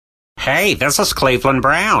Hey, this is Cleveland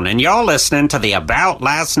Brown, and you're listening to the About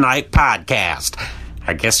Last Night podcast.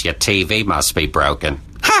 I guess your TV must be broken.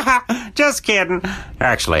 Ha ha, just kidding.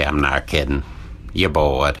 Actually, I'm not kidding. You're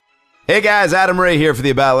bored. Hey guys, Adam Ray here for the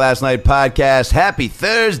About Last Night podcast. Happy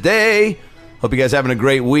Thursday. Hope you guys are having a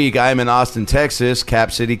great week. I'm in Austin, Texas,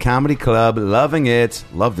 Cap City Comedy Club. Loving it.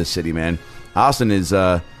 Love this city, man. Austin is,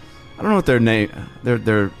 I don't know what their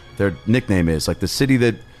nickname is. Like the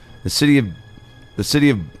city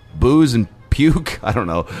of booze and puke. I don't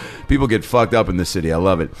know. People get fucked up in this city. I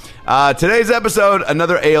love it. Today's episode,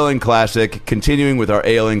 another ALN Classic, continuing with our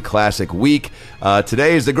ALN Classic week.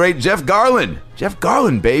 Today is the great Jeff Garlin. Jeff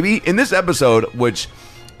Garlin, baby. In this episode, which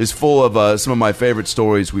is full of some of my favorite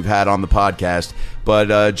stories we've had on the podcast,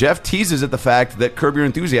 but Jeff teases at the fact that Curb Your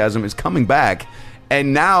Enthusiasm is coming back,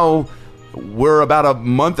 and now we're about a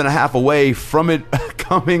month and a half away from it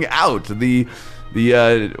coming out. The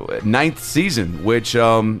ninth season, which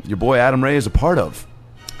your boy Adam Ray is a part of.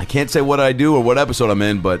 I can't say what I do or what episode I'm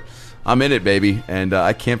in, but I'm in it, baby, and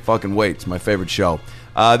I can't fucking wait. It's my favorite show.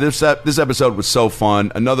 This episode was so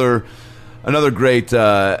fun. Another great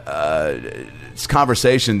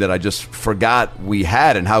conversation that I just forgot we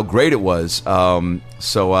had and how great it was.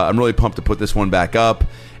 So I'm really pumped to put this one back up,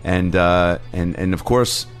 and of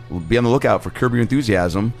course, we'll be on the lookout for Curb Your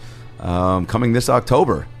Enthusiasm coming this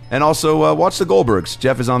October. And also, watch The Goldbergs.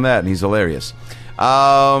 Jeff is on that, and he's hilarious.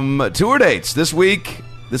 Tour dates this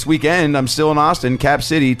weekend. I'm still in Austin, Cap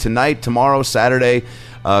City, tonight, tomorrow, Saturday.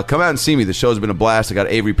 Come out and see me. The show's been a blast. I got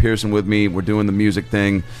Avery Pearson with me. We're doing the music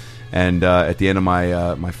thing. And at the end of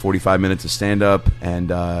my 45 minutes of stand-up.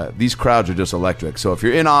 And these crowds are just electric. So if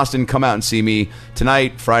you're in Austin, come out and see me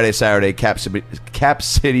tonight, Friday, Saturday, Cap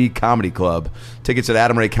City Comedy Club. Tickets at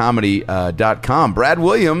adamraycomedy.com. Brad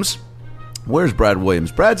Williams. Where's Brad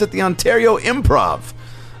Williams? Brad's at the Ontario Improv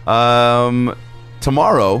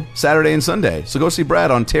tomorrow, Saturday and Sunday. So go see Brad,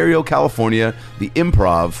 Ontario, California, the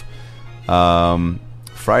Improv,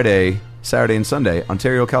 Friday, Saturday, and Sunday,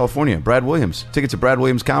 Ontario, California. Brad Williams. Tickets at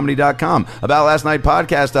bradwilliamscomedy.com.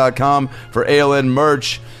 AboutLastNightPodcast.com for ALN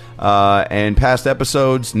merch and past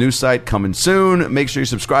episodes. New site coming soon. Make sure you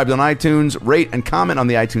subscribe on iTunes. Rate and comment on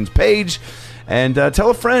the iTunes page. And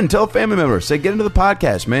tell a friend, tell a family member. Say, get into the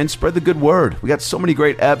podcast, man. Spread the good word. We got so many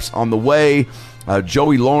great eps on the way.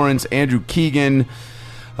 Joey Lawrence, Andrew Keegan,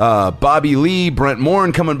 Bobby Lee, Brent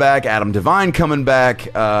Morin coming back, Adam Devine coming back,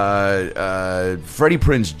 Freddie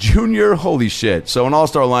Prinze Jr. Holy shit. So an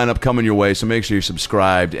all-star lineup coming your way, so make sure you're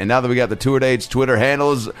subscribed. And now that we got the tour dates, Twitter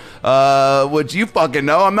handles, which you fucking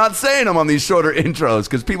know, I'm not saying them on these shorter intros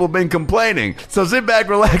because people have been complaining. So sit back,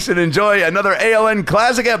 relax, and enjoy another ALN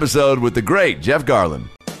Classic episode with the great Jeff Garlin.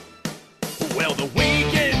 Well, the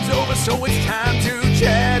weekend's over, so it's time to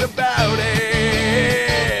chat about it.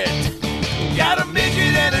 Got a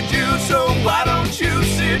midget and a Jew, so why don't you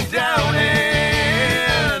sit down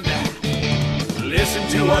and listen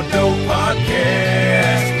to our dope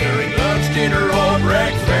podcast during lunch, dinner, or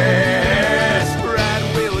breakfast.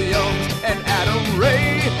 Brad Williams and Adam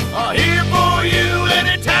Ray are here for you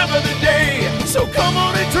any time of the day. So come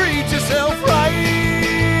on and treat yourself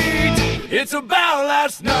right. It's About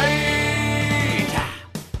Last Night.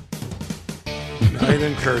 I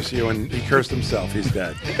didn't curse you, and he cursed himself. He's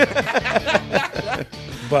dead.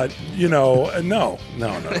 But, no,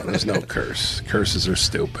 there's no curse. Curses are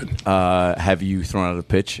stupid. Have you thrown out a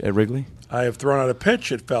pitch at Wrigley? I have thrown out a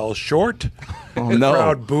pitch. It fell short. Oh, the no.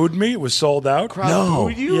 crowd booed me. It was sold out.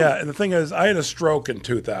 Booed you? Yeah, and the thing is, I had a stroke in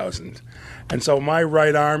 2000. And so my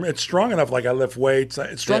right arm, it's strong enough, like I lift weights.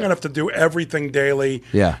 It's strong enough to do everything daily.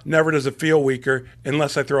 Yeah. Never does it feel weaker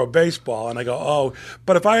unless I throw a baseball. And I go, oh.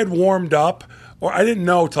 But if I had warmed up, or I didn't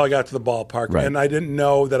know till I got to the ballpark, right. And I didn't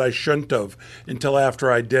know that I shouldn't have until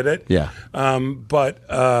after I did it. Yeah.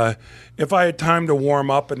 But if I had time to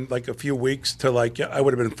warm up in like a few weeks to I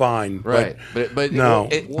would have been fine. Right. But no,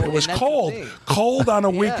 it was cold on a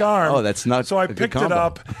weak arm. Oh, that's not So I a good picked it combo.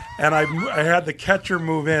 up, and I had the catcher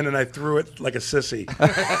move in, and I threw it like a sissy.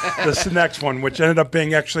 This next one, which ended up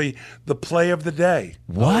being actually the play of the day.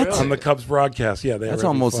 What? On the Cubs broadcast. Yeah, That's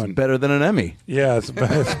almost better than an Emmy. Yeah, it's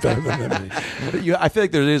better than an Emmy. I feel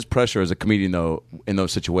like there is pressure as a comedian, though, in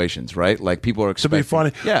those situations, right? Like, people are To expecting... be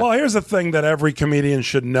funny. Yeah. Well, here's the thing that every comedian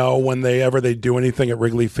should know when they do anything at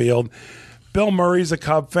Wrigley Field. Bill Murray's a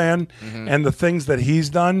Cub fan, and the things that he's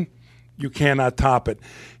done, you cannot top it.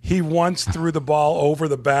 He once threw the ball over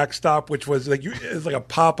the backstop, which was it's like a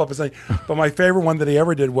pop-up. But my favorite one that he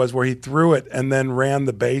ever did was where he threw it and then ran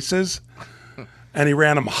the bases. And he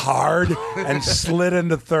ran them hard and slid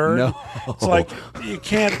into third. No. It's like you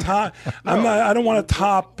can't top. I don't want to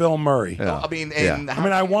top Bill Murray. I mean,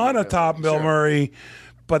 I want to top Bill Murray,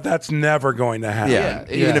 but that's never going to happen. Yeah.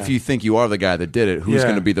 Even if you think you are the guy that did it, who's Yeah.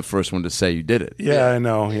 going to be the first one to say you did it? Yeah, I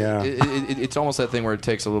know. Yeah. It's almost that thing where it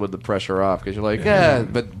takes a little bit of the pressure off because you're like, yeah,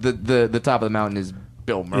 but the top of the mountain is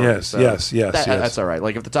Bill Murray. Yes, so yes. That's all right.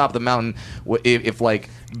 Like if the top of the mountain, if like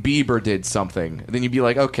Bieber did something, then you'd be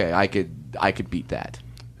like, okay, I could beat that.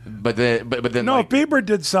 But then, No, like, if Bieber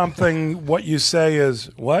did something, what you say is,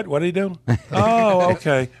 what? What did he do? Oh,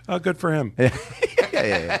 okay. Oh, good for him.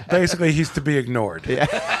 Basically, he's to be ignored.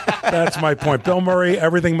 That's my point. Bill Murray,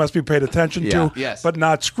 everything must be paid attention to, Yes. but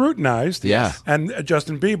not scrutinized. Yeah. And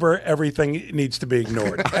Justin Bieber, everything needs to be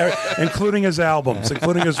ignored, including his albums,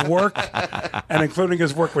 including his work, and including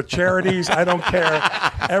his work with charities. I don't care.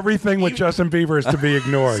 Everything with Justin Bieber is to be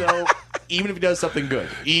ignored. so even if he does something good,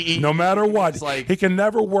 No matter what, it's like- he can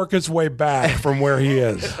never work his way back from where he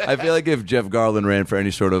is. I feel like if Jeff Garland ran for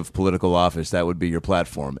any sort of political office, that would be your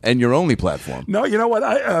platform and your only platform. No, you know what?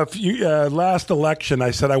 Last election,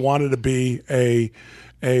 I said I wanted to be a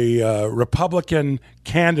Republican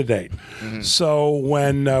candidate. Mm-hmm. So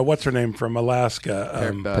when what's her name from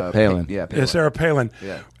Alaska? Palin. Yeah, Sarah Palin.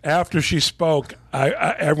 Yeah. After she spoke,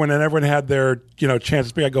 everyone had their chance to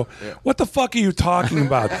speak. I go, what the fuck are you talking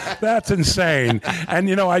about? That's insane. And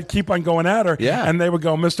I'd keep on going at her. Yeah. And they would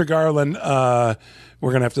go, Mr. Garland, we're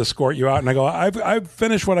going to have to escort you out. And I go, I've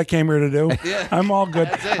finished what I came here to do. I'm all good.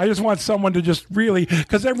 I just want someone to just really,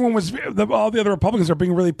 because everyone all the other Republicans are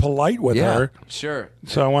being really polite with her. Sure.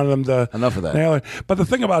 So I wanted them to Enough of that. nail her. But the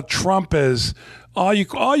thing about Trump is, all you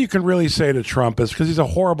can really say to Trump is, because he's a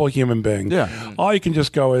horrible human being. Yeah. All you can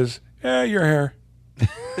just go is, your hair.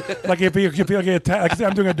 Like if you get attacked, like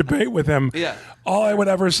I'm doing a debate with him. Yeah. All I would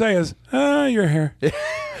ever say is, your hair.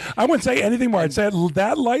 I wouldn't say anything more. I'd say it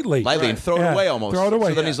that lightly. And throw it away almost. Throw it away.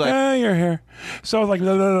 So then he's like, your hair. So I was like,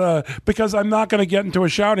 no, because I'm not going to get into a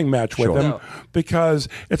shouting match with him, because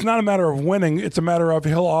it's not a matter of winning. It's a matter of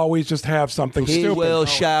he'll always just have something he stupid. will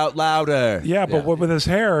shout louder. Yeah, but with his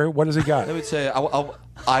hair, what has he got? I would say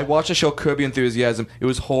I watched the show Curb Your Enthusiasm. It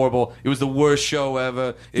was horrible. It was the worst show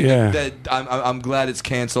ever. I'm glad it's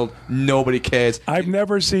canceled. Nobody cares. I've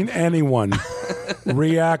never seen anyone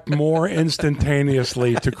react more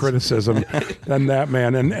instantaneously to criticism than that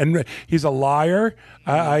man, and he's a liar.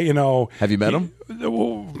 Have you met him?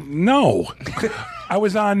 No. I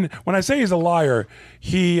was on, when I say he's a liar,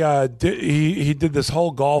 he did this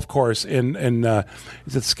whole golf course in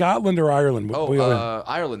is it Scotland or Ireland?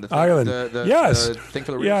 Ireland. Ireland. Yes. The thing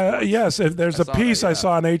for the Yes. There's a piece I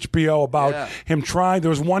saw on HBO about him trying. There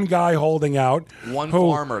was one guy holding out. One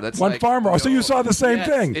farmer. That's one like, farmer. So you saw the same yes,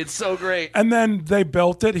 thing. It's so great. And then they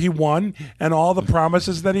built it. He won, and all the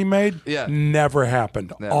promises that he made never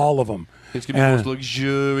happened. Never. All of them. It's gonna be the most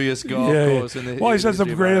luxurious golf course in the Well, he says the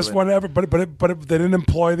history of greatest Ireland. one ever, but they didn't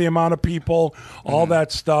employ the amount of people, all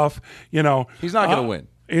that stuff. He's not going to win.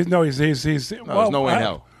 He's no way in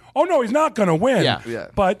hell. Oh no, he's not going to win. Yeah.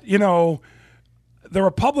 But the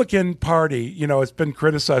Republican Party, it's been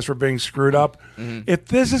criticized for being screwed up. If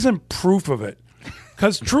this isn't proof of it,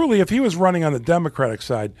 because truly, if he was running on the Democratic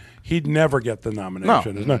side, he'd never get the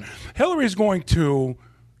nomination. No. Hillary's going to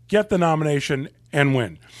get the nomination and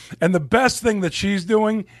win. And the best thing that she's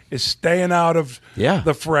doing is staying out of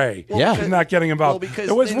the fray. She's not getting involved. because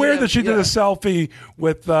it was then weird you that she did have- a selfie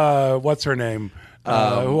with, what's her name,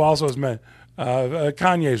 who also has met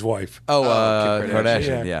Kanye's wife. Oh, Kim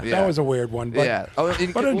Kardashian. Yeah. That was a weird one. But, Yeah.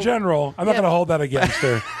 but in general, I'm not going to hold that against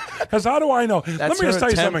her. Because how do I know? Let me her just tell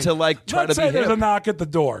you attempt something. to, try Let's to say be there's hip. a knock at the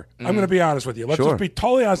door. I'm going to be honest with you. Let's Sure. just be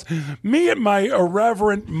totally honest. Me at my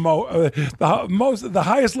irreverent, the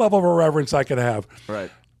highest level of irreverence I could have.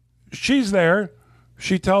 Right. She's there.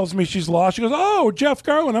 She tells me she's lost. She goes, "Oh, Jeff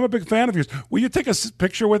Garland, I'm a big fan of yours. Will you take a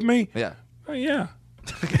picture with me?" Yeah. Yeah.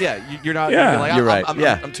 Yeah. You're not. Yeah. You're, like, You're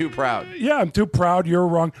right. I'm too proud. Yeah, I'm too proud. You're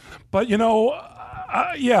wrong. But,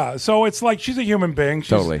 yeah. So it's like she's a human being.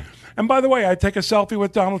 Totally. And by the way, I'd take a selfie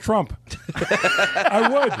with Donald Trump. I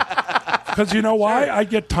would. Because you know why? I'd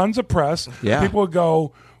get tons of press. Yeah. People would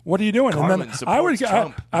go, "What are you doing?" Garland And then I would, supports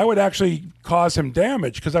Trump. I would actually cause him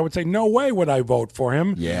damage because I would say, "No way would I vote for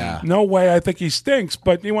him. Yeah. No way. I think he stinks.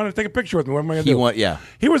 But you want to take a picture with me? What am I going to do?"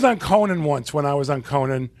 He was on Conan once when I was on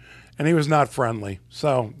Conan, and he was not friendly.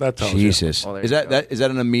 So that tells you. Jesus. Well, there Is you that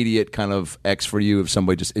an immediate kind of X for you if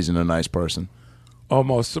somebody just isn't a nice person?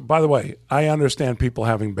 Almost. By the way, I understand people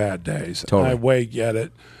having bad days. Totally. I way get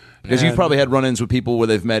it. Because you've And- probably had run-ins with people where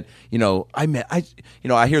they've met,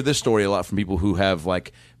 I hear this story a lot from people who have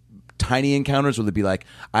like tiny encounters where they'd be like,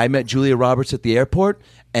 I met Julia Roberts at the airport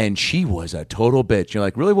and she was a total bitch. You're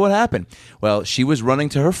like, really? What happened? Well, she was running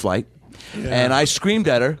to her flight and I screamed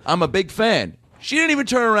at her, I'm a big fan. She didn't even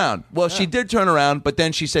turn around. Well, she did turn around, but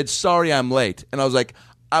then she said, sorry, I'm late. And I was like,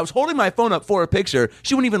 I was holding my phone up for a picture.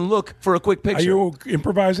 She wouldn't even look for a quick picture. Are you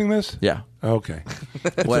improvising this? Yeah. Okay.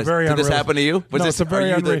 It's Did this happen to you? It's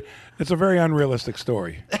a very unrealistic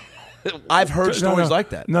story. I've heard stories like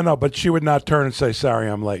that. No, but she would not turn and say, "Sorry,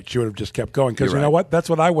 I'm late." She would have just kept going because You're you know right. what? That's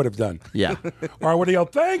what I would have done. Yeah. Or I would have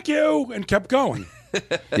yelled, "Thank you," and kept going.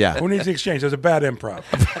 Yeah. Who needs the exchange? It was a bad improv.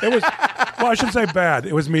 It was, well, I shouldn't say bad.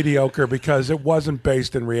 It was mediocre because it wasn't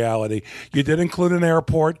based in reality. You did include an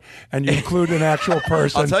airport and you include an actual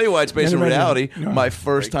person. I'll tell you why it's based in And reality. no. My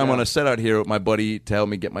first time on a set out here, my buddy to help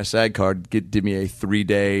me get my SAG card did me a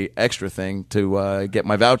 3-day extra thing to get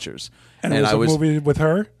my vouchers. And it was a movie with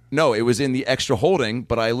her? No, it was in the extra holding,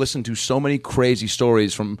 but I listened to so many crazy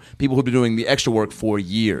stories from people who've been doing the extra work for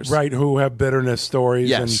years. Right, who have bitterness stories.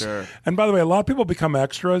 Yes. And, Sure. and by the way, a lot of people become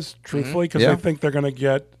extras, truthfully, because Yeah. they think they're going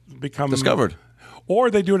to become Discovered.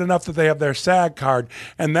 Or they do it enough that they have their SAG card,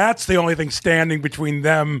 and that's the only thing standing between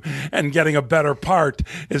them and getting a better part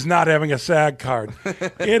is not having a SAG card.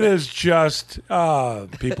 It is just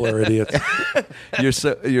people are idiots.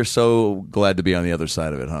 You're so glad to be on the other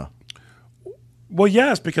side of it, huh? Well,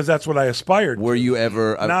 yes, because that's what I aspired to. Were you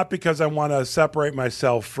ever Not because I want to separate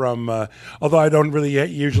myself from, although I don't really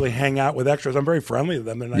usually hang out with extras. I'm very friendly to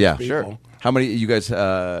them. They're nice people. Sure. How many you guys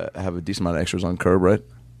have a decent amount of extras on Curb, right?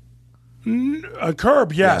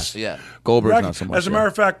 Curb, yes. Yeah. Goldberg's not so much. As a matter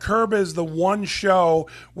of fact, Curb is the one show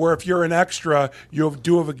where if you're an extra, you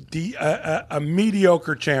do have a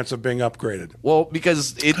mediocre chance of being upgraded. Well,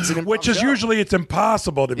 because it's Which is usually it's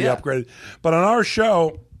impossible to be Yeah. upgraded. But on our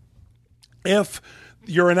show, if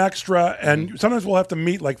you're an extra, and sometimes we'll have to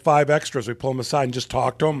meet like 5 extras, we pull them aside and just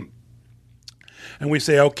talk to them. And we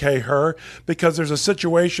say, okay, her, because there's a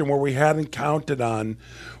situation where we hadn't counted on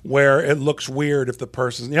where it looks weird if the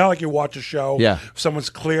person's, like you watch a show, Yeah. someone's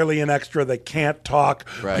clearly an extra, they can't talk,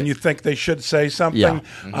 Right. and you think they should say something. Yeah.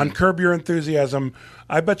 On Curb Your Enthusiasm,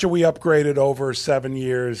 I bet you we upgraded over 7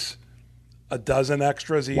 years a dozen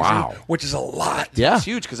extras easy, Wow. which is a lot. Yeah. That's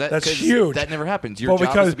huge because That's huge. That never happens. Your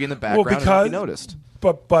job is to be in the background and not be noticed.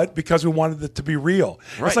 But because we wanted it to be real.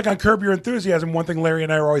 Right. It's like on Curb Your Enthusiasm, one thing Larry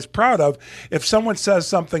and I are always proud of, if someone says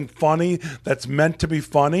something funny that's meant to be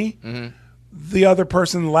funny, the other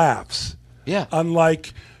person laughs. Yeah.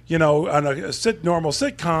 Unlike, on a normal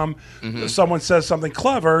sitcom, if someone says something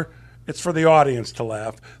clever, it's for the audience to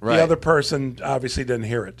laugh. Right. The other person obviously didn't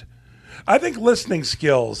hear it. I think listening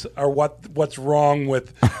skills are what's wrong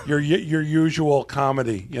with your usual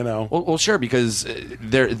comedy. Well, sure, because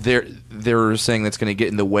they're saying that's going to get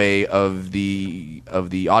in the way of the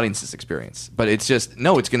audience's experience. But it's just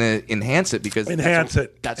it's going to enhance it because Enhance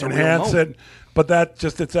it. That's a real enhance moment. it. But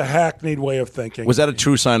it's a hackneyed way of thinking. Was that a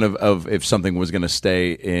true sign of if something was going to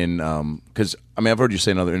stay in? Because I've heard you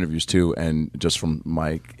say in other interviews too, and just from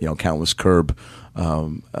my countless Curb,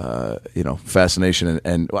 fascination.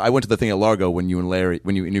 And I went to the thing at Largo when you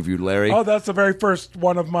interviewed Larry. Oh, that's the very first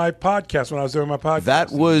one of my podcasts when I was doing my podcast.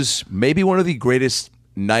 That was maybe one of the greatest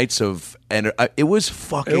nights of, and it was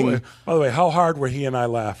fucking By the way, how hard were he and I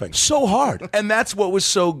laughing? so hard, and that's what was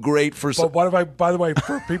so great for. But by the way,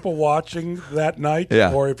 for people watching that night,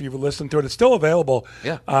 Yeah. or if you've listened to it, it's still available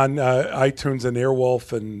Yeah. on iTunes and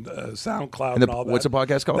Earwolf and SoundCloud and, all that. what's the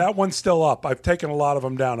podcast called? That one's still up. I've taken a lot of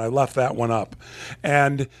them down. I left that one up.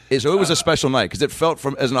 And So it was a special night because it felt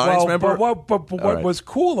as an audience member. But what All right. was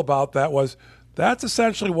cool about that was that's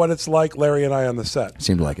essentially what it's like, Larry and I on the set.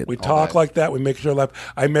 Seemed like it. We All talk right. like that. We make sure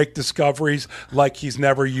laugh. I make discoveries like he's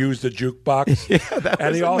never used a jukebox.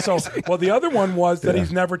 And he also, the other one was that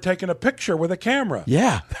he's never taken a picture with a camera.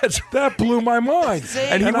 Yeah, That blew my mind.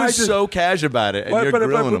 and he I was just- so cash about it, and you're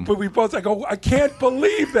grilling him. but we both, I go, I can't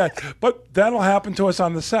believe that. But that'll happen to us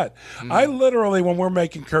on the set. Mm. I literally, when we're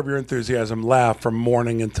making Curb Your Enthusiasm, laugh from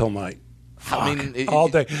morning until night. I mean, All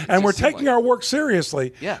day. it And we're just seemed taking like- our work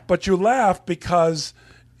seriously. Yeah. But you laugh because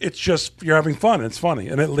it's just, you're having fun. It's funny.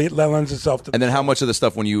 And it lends itself to And then how much of the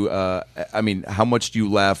stuff when you, how much do you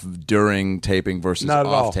laugh during taping versus not at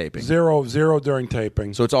off all. taping? Zero during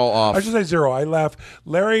taping. So it's all off. I should say zero. I laugh.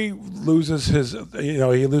 Larry loses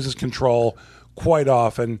he loses control quite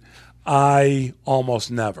often. I almost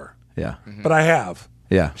never. Yeah. But I have.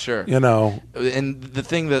 Yeah. Sure. And the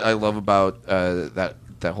thing that I love about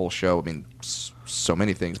that whole show, I mean, so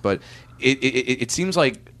many things, but it seems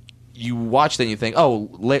like you watch that and you think, oh,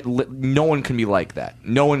 no one can be like that.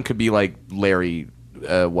 No one could be like Larry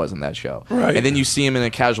was in that show. Right. And then you see him in a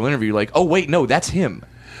casual interview, you're like, oh, wait, no, that's him.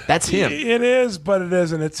 That's him. It is, but it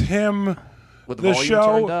isn't. It's him. With the The volume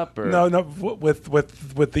show, turned up? Or? no,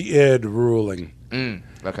 with the id ruling.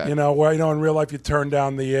 Okay. Where in real life you turn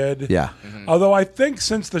down the id. Yeah. Although I think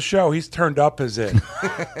since the show he's turned up his id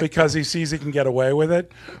because he sees he can get away with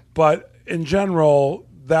it. But in general,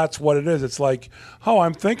 that's what it is. It's like, oh,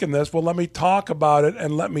 I'm thinking this. Well, let me talk about it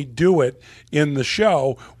and let me do it in the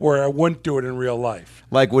show where I wouldn't do it in real life.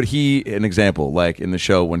 Like, would he, an example, like in the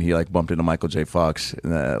show when he like bumped into Michael J. Fox in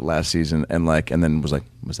the last season and then was like,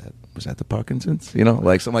 was that the Parkinson's? You know,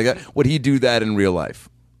 like something like that. Would he do that in real life?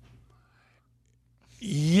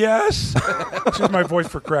 Yes. Excuse my voice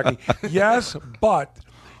for cracking. Yes, but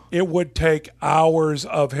it would take hours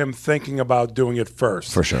of him thinking about doing it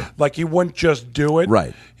first. For sure. Like he wouldn't just do it.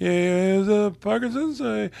 Right. Is Parkinson's?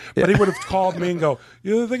 But he would have called me and go,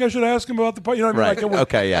 you think I should ask him about the, you know what I mean? Right. Like it would,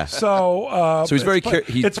 Okay, yeah. So So he's very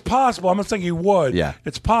it's possible. I'm not saying he would. Yeah.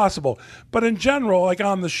 It's possible. But in general, like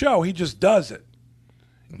on the show, he just does it.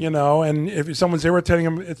 You know, and if someone's irritating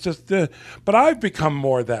him, it's just, but I've become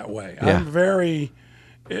more that way. Yeah. I'm very,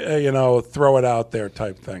 throw it out there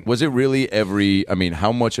type thing. Was it really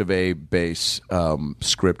how much of a base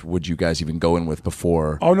script would you guys even go in with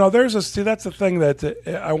before? Oh, no, that's the thing that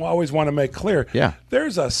I always want to make clear. Yeah.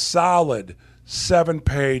 There's a solid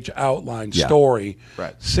 7-page outline Yeah. story,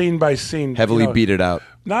 Right. scene by scene. Heavily beat it out.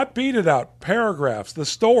 Not beat it out, paragraphs, the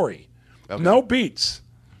story. Okay. No beats.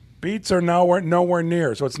 Beats are nowhere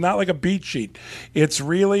near. So it's not like a beat sheet. It's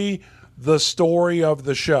really the story of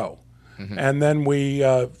the show. Mm-hmm. And then we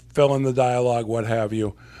fill in the dialogue, what have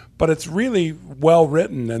you. But it's really well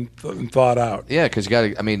written and thought out. Yeah, because you got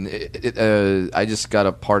to. I mean, I just got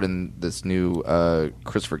a part in this new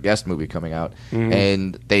Christopher Guest movie coming out,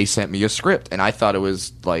 and they sent me a script, and I thought it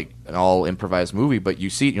was like an all improvised movie. But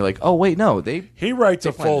you see it, and you're like, oh wait, no, He writes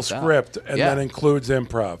a planned full this out. script and Yeah. then includes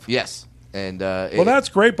improv. yes, and Well, that's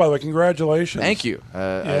great, by the way. Congratulations. Thank you.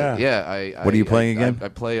 Yeah. What are you playing again? I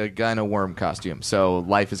play a guy in a worm costume, so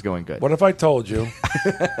life is going good. What if I told you?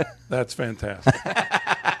 That's fantastic.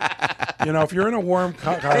 If you're in a worm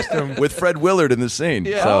costume. With Fred Willard in the scene.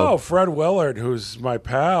 Yeah. So, Fred Willard, who's my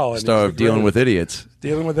pal. And star he's of Dealing great- with Idiots.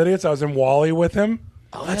 Dealing with Idiots. I was in Wall-E with him.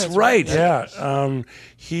 Oh, That's right. Yeah.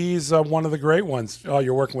 He's one of the great ones. Oh,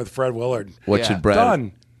 you're working with Fred Willard. What Yeah. should Brad?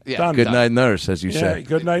 Done. Yeah. Done. Good night, nurse, as you Yeah, say.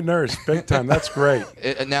 good night, nurse. Big time. That's great.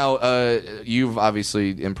 Now, you've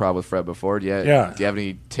obviously improv with Fred before. Yeah. Do you have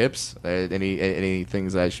any tips? Any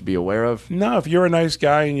things that I should be aware of? No, if you're a nice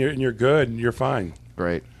guy and you're good, you're fine.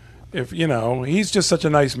 Great. If he's just such a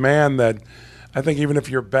nice man that I think even if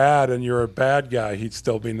you're bad and you're a bad guy, he'd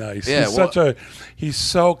still be nice. Yeah, He's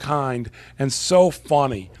so kind and so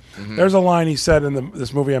funny. There's a line he said in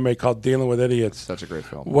this movie I made called "Dealing with Idiots." Such a great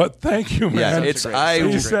film. What? Thank you, man. He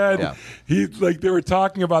said they were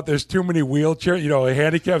talking about there's too many wheelchair,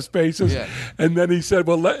 handicap spaces, Yeah. and then he said,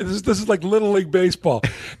 "Well, this is like Little League baseball,"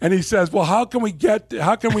 and he says, "Well, how can we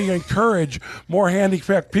encourage more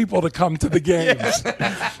handicapped people to come to the games?"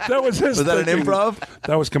 That was his. Was that an thinking. improv?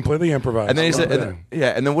 That was completely improvised. And then he said, Yeah.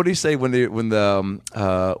 and then what did he say when who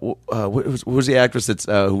was the actress that's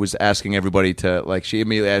who was asking everybody to, like, she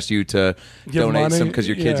immediately asked you to Give donate money. some because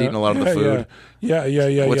your kid's Yeah. eating a lot of the food.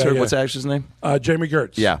 Yeah. What's the actress' name? Jamie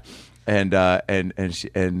Gertz. Yeah.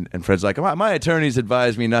 And Fred's like, my attorneys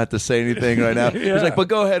advised me not to say anything right now. Yeah. He's like, but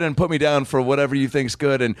go ahead and put me down for whatever you think's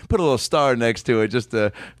good, and put a little star next to it just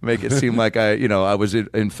to make it seem like I was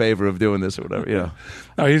in favor of doing this or whatever.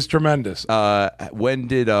 No, he's tremendous. When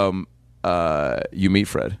did you meet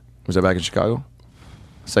Fred? Was that back in Chicago?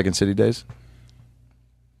 Second City days?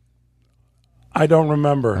 I don't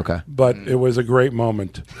remember. Okay. But it was a great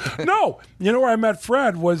moment. No, where I met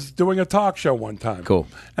Fred was doing a talk show one time. Cool.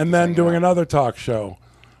 And then doing another talk show.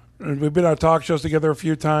 And we've been on talk shows together a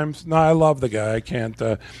few times. No, I love the guy. I can't.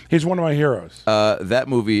 He's one of my heroes. That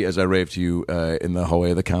movie, as I raved to you in the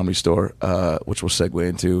hallway of the Comedy Store, which we'll segue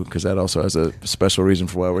into because that also has a special reason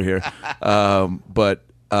for why we're here. But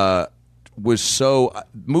was so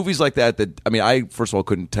movies like that I first of all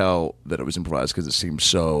couldn't tell that it was improvised because it seemed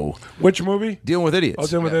so. Which movie? Dealing with Idiots. Oh,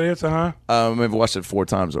 Dealing with Idiots, I've watched it 4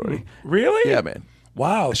 times already. Really? Yeah, man.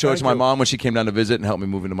 Wow. I showed it to my mom when she came down to visit and helped me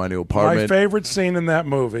move into my new apartment. My favorite scene in that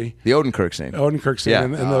movie, The Odenkirk scene. Odenkirk scene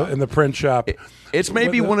Yeah. in the print shop. It's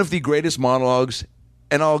maybe one of the greatest monologues,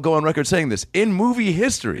 and I'll go on record saying this, in movie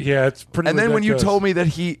history. Yeah, it's pretty And then when you ridiculous. told me that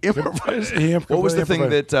he improvised, what was the thing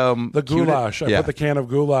improvised. that the goulash? I Yeah. put the can of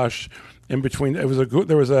goulash in between. It was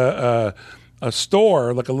there was a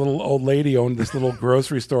store, like a little old lady owned this little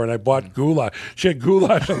grocery store, and I bought goulash. She had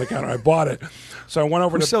goulash on the counter. I bought it, so I went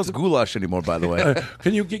over Who to. sells goulash anymore, by the way?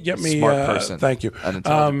 Can you get me? Smart person. Thank you. An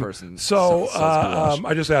intelligent person So sells goulash.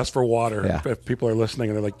 I just asked for water. Yeah. If people are listening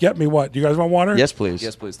and they're like, "Get me what? Do you guys want water?" Yes, please.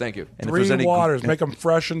 Yes, please. Thank you. And if 3 there's any waters, make them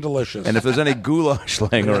fresh and delicious. And if there's any goulash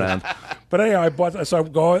laying around, But anyhow, I bought. So I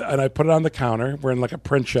go and I put it on the counter. We're in like a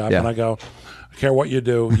print shop, Yeah. and I go, "I care what you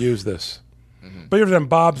do, use this." But even then,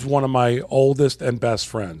 Bob's one of my oldest and best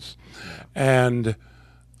friends, and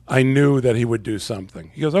I knew that he would do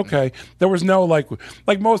something. He goes, okay. There was no like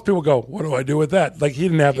most people go, what do I do with that? Like he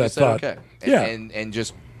didn't have He that just said, thought. okay. Yeah. And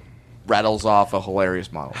just rattles off a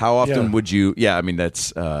hilarious monologue. How often Yeah. would you? Yeah, I mean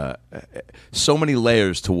that's so many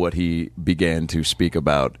layers to what he began to speak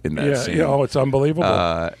about in that scene. Yeah. Oh, it's unbelievable.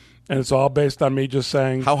 And it's all based on me just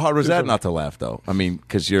saying. How hard was do that something. not to laugh though? I mean,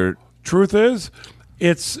 because you're. Truth is,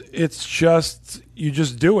 it's just you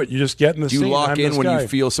just do it. You just get in the Do scene. you lock I'm in this when guy. you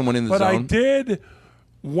feel someone in the But zone? I did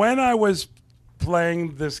when I was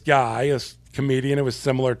playing this guy, a comedian. It was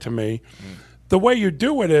similar to me. The way you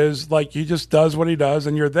do it is like he just does what he does,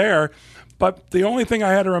 and you're there. But the only thing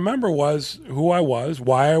I had to remember was who I was,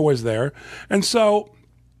 why I was there, and so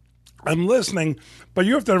I'm listening. But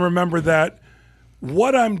you have to remember that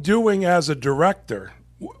what I'm doing as a director,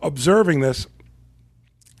 observing this,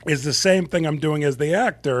 is the same thing I'm doing as the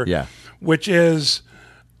actor. Yeah. Which is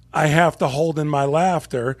I have to hold in my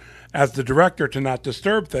laughter as the director to not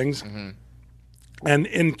disturb things. And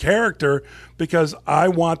in character, because I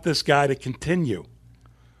want this guy to continue.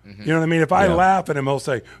 You know what I mean? If I laugh at him, he'll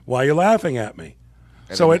say, "Why are you laughing at me?"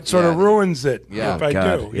 So then- it sort of yeah. ruins it Yeah. if I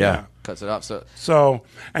God, do. yeah. Cuts it off. So,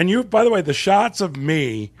 and you, by the way, the shots of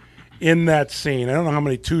me in that scene, I don't know how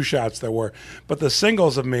many 2 shots there were, but the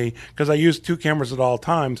singles of me, because I used 2 cameras at all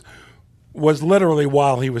times, was literally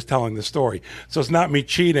while he was telling the story. So it's not me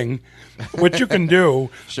cheating, which you can do,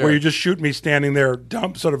 where you just shoot me standing there,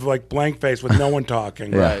 dumb, sort of like blank face with no one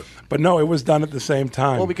talking. Right. But no, it was done at the same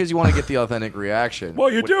time. Well, because you want to get the authentic reaction. Well,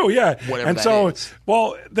 you do, yeah. Whatever And that so, is.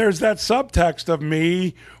 well, there's that subtext of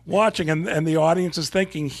me watching, and the audience is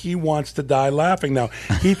thinking he wants to die laughing now.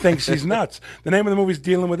 He thinks he's nuts. The name of the movie is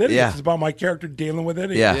Dealing with Idiots. Yeah. It's about my character dealing with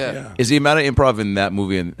idiots. Yeah. Is the amount of improv in that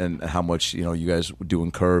movie and how much you guys do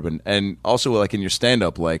in Curb and also like in your stand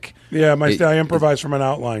up like Yeah, I it- improvise from an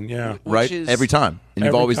outline, yeah. right is- every time and you've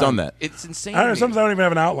Every always time. done that. It's insane. I don't know, to me. sometimes I don't even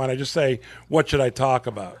have an outline. I just say, what should I talk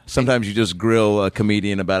about? Sometimes you just grill a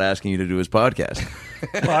comedian about asking you to do his podcast.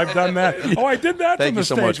 Well, I've done that. Oh, I did that Thank from you the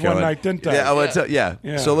so stage much, one Kevin. night, didn't I? Yeah, I want to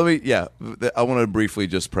Yeah. So let me. Yeah, I want to briefly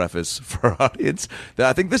just preface for our audience that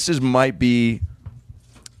I think this might be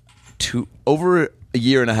over a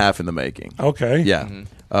year and a half in the making. Okay. Yeah,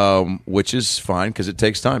 which is fine because it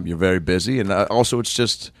takes time. You're very busy, and also it's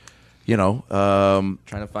just Trying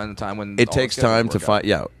to find the time when it all takes the schedules time to work out. find.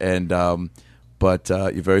 Yeah, and but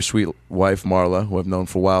your very sweet wife Marla, who I've known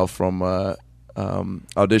for a while from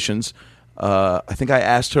auditions. I think I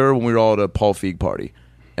asked her when we were all at a Paul Feig party,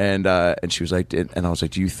 and she was like, and I was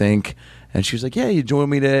like, do you think? And she was like, yeah, you join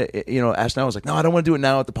me to ask now. I was like, no, I don't want to do it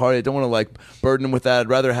now at the party. I don't want to like burden him with that. I'd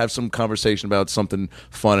rather have some conversation about something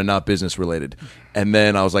fun and not business related. And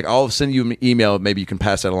then I was like, I'll send you an email. Maybe you can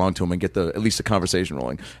pass that along to him and get at least the conversation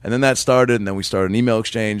rolling. And then that started, and then we started an email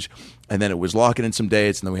exchange, and then it was locking in some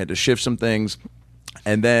dates, and then we had to shift some things.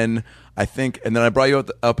 And then I brought you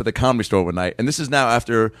up at the Comedy Store one night, and this is now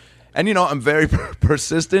after. And I'm very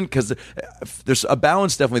persistent because there's a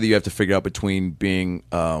balance definitely that you have to figure out between being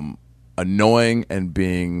annoying and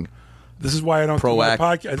being. This is why I don't do my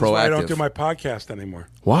podcast. This is why I don't proactive. do my podcast anymore.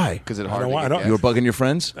 Why? Because it's I hard don't to want- get I don't- guests. You were bugging your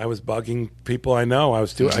friends. I was bugging people I know. I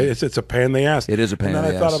was doing. It's a pain in the ass. It is a pain And then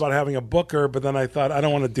in the I thought ass. about having a booker, but then I thought I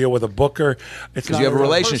don't want to deal with a booker. It's Because not you have a real-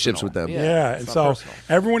 relationships personal. with them. Yeah, it's and not so personal.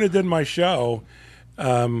 everyone who did my show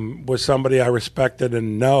was somebody I respected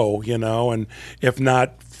and know, and if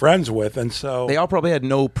not friends with, and so They all probably had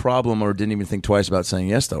no problem or didn't even think twice about saying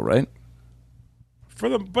yes, though, right?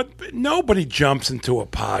 but nobody jumps into a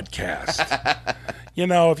podcast.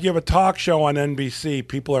 If you have a talk show on NBC,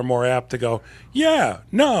 people are more apt to go, yeah,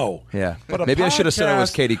 no. Yeah. But a Maybe I should have said it was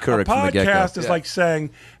podcast- Katie Couric a from the get-go. podcast is like saying,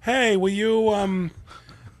 hey, will you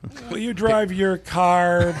drive your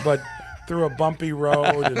car, but through a bumpy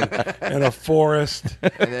road and a forest,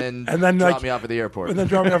 and then like, drop me off at the airport. and then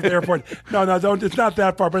drop me off at the airport. No, don't. It's not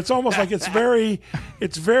that far, but it's almost like it's very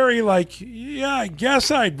like, yeah, I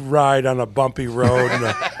guess I'd ride on a bumpy road in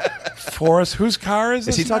a forest. Whose car is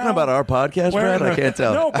this? Is he talking now? about our podcast, Where- Brad? I can't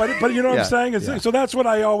tell. No, but you know what Yeah. I'm saying? It's, So that's what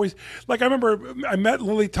I always like. I remember I met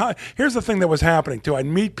Lily Tomlin. Here's the thing that was happening too. I'd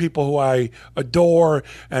meet people who I adore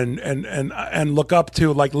and look up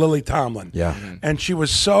to, like Lily Tomlin. Yeah. And she was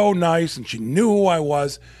so nice, and she knew who I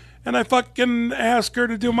was. And I fucking asked her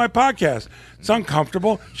to do my podcast. It's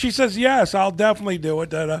uncomfortable. She says, yes, I'll definitely do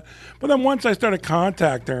it. Da-da. But then once I started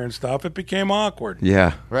contacting her and stuff, it became awkward.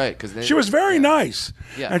 Yeah. right, because She was very nice.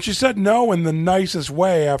 Yeah. And she said no in the nicest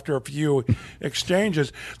way after a few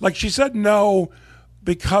exchanges. Like she said no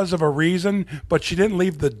because of a reason, but she didn't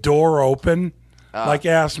leave the door open. like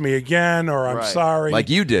ask me again or I'm Right. sorry. Like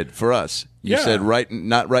you did for us. You Yeah. said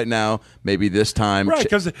not right now, maybe this time. Right,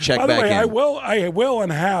 because check by the back way, in. I will,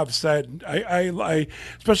 and have said, I,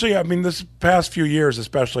 especially, I mean, this past few years,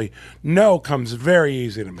 especially, no comes very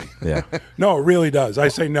easy to me. Yeah. No, it really does. I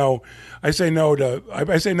say no. I say no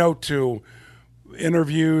to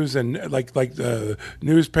interviews and like the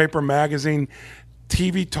newspaper, magazine,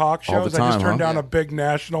 TV talk All the shows. I just time, turned huh? down a big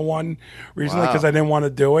national one recently Wow. because I didn't want to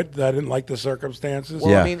do it. I didn't like the circumstances.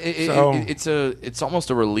 Well, Yeah. I mean, it's almost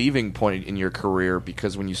a relieving point in your career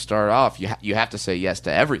because when you start off, you have to say yes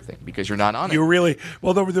to everything because you're not on it. You really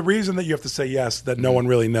well. The reason that you have to say yes that no one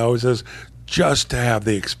really knows is just to have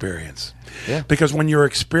the experience. Yeah. Because when you're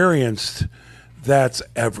experienced, that's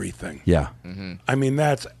everything. Yeah. I mean,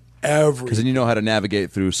 that's Because then everything. you know how to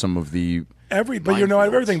navigate through some of the. But you know Minefields.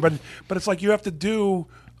 everything. But it's like you have to do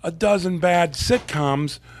a dozen bad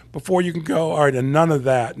sitcoms before you can go. All right, and none of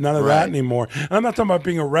that Right. anymore. And I'm not talking about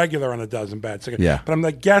being a regular on a dozen bad sitcoms. Yeah. But I'm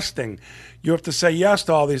like guesting. You have to say yes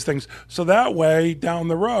to all these things, so that way down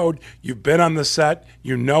the road you've been on the set.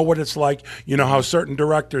 You know what it's like. You know how certain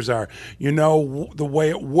directors are. You know the way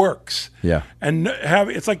it works. Yeah. And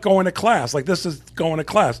it's like going to class. Like this is going to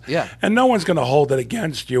class. Yeah. And no one's going to hold it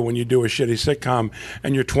against you when you do a shitty sitcom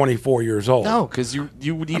and you're 24 years old. No, because you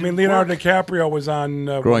need. I mean, Leonardo DiCaprio was on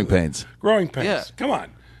Growing Pains. Growing Pains. Yeah. Come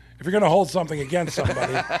on, if you're going to hold something against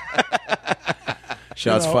somebody,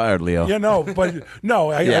 Shots you know, fired, Leo. You know, but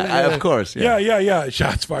no, Of course. Yeah. yeah.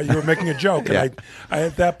 Shots fired. You were making a joke, Yeah. and I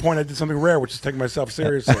at that point I did something rare, which is take myself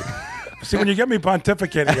seriously. See, when you get me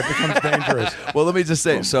pontificating, it becomes dangerous. Well, let me just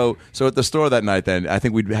say, so at the store that night, then I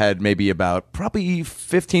think we'd had maybe about probably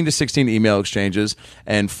 15 to 16 email exchanges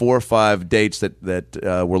and 4 or 5 dates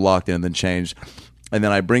that were locked in and then changed. And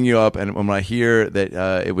then I bring you up, and when I hear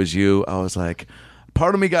that it was you, I was like,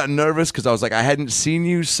 part of me got nervous because I was like, I hadn't seen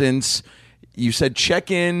you since you said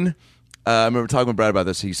check in. I remember talking with Brad about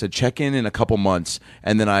this. He said check in a couple months,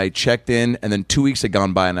 and then I checked in, and then 2 weeks had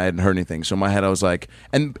gone by, and I hadn't heard anything. So in my head, I was like,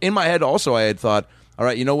 and in my head also, I had thought, all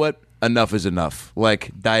right, you know what? Enough is enough.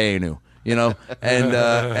 Like Dayenu, you know, and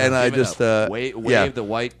I Give it just up. Wave the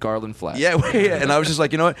white garland flag. yeah, and I was just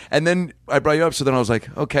like, you know what? And then I brought you up, so then I was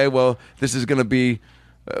like, okay, well, this is gonna be.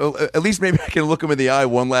 At least maybe I can look him in the eye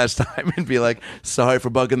one last time and be like, sorry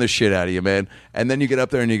for bugging the shit out of you, man. And then you get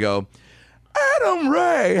up there and you go, Adam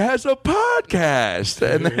Ray has a podcast.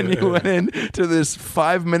 And then you went into this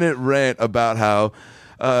 5-minute rant about how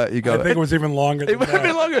you go. I think it was even longer. Than It might have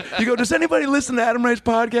been that. longer. You go, does anybody listen to Adam Ray's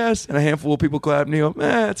podcast? And a handful of people clap. And you go,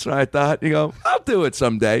 that's what I thought. You go, I'll do it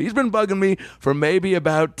someday. He's been bugging me for maybe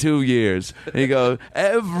about 2 years. And you go,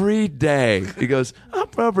 every day. He goes, I'll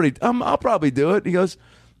probably do it. He goes,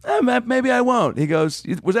 maybe I won't. He goes,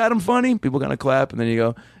 was Adam funny? People gonna clap. And then you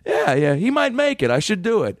go, yeah, he might make it. I should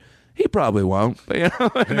do it. He probably won't. But, you know,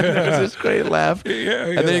 and then there's this great laugh.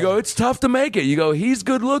 And then you go, it's tough to make it. You go, he's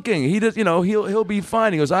good looking. He does, you know, he'll be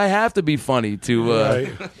fine. He goes, I have to be funny to, Right.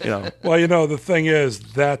 you know. Well, you know, the thing is,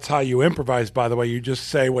 that's how you improvise, by the way. You just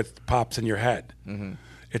say what pops in your head. Mm-hmm.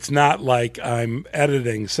 It's not like I'm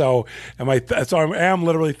editing. So so I am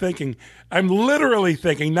literally thinking,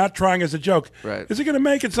 not trying as a joke. Right. Is he going to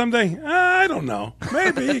make it someday? I don't know.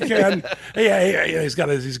 Maybe he can. yeah, he's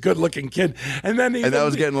a good looking kid. And then that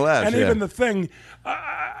was getting laughs, And yeah. even the thing,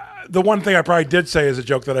 the one thing I probably did say as a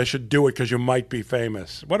joke that I should do it because you might be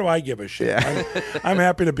famous. What do I give a shit? Yeah. I'm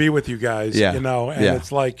happy to be with you guys. Yeah. You know, and Yeah.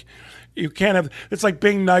 it's like you can't have. It's like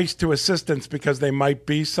being nice to assistants because they might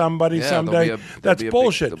be somebody Yeah, someday. there'll That's be a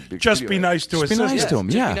bullshit. big Just studio. be nice to Just be assistants. nice to 'em.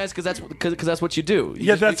 Just Yeah. be nice because that's what you do.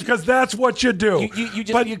 Yeah, that's because that's what you do. You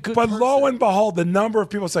just but be a good but lo person. and behold, the number of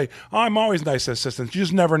people say, oh, "I'm always nice to assistants." You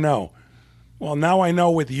just never know. Well, now I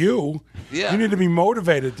know with you. Yeah. You need to be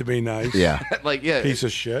motivated to be nice. Yeah. like yeah. Piece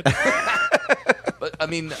of shit. But I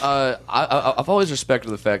mean, I've always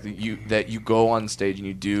respected the fact that you go on stage and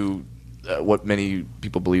you do what many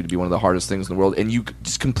people believe to be one of the hardest things in the world, and you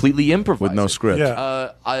just completely improvise With no it. script.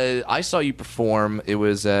 Yeah. I saw you perform. It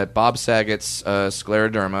was at Bob Saget's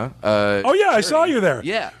Scleroderma. Oh yeah, I saw you there.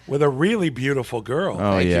 Yeah. With a really beautiful girl.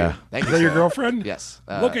 Oh, Thank yeah. you. Thank Is you, that your sir. girlfriend? Yes.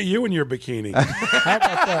 Look at you in your bikini. How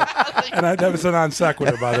about that? And that was a non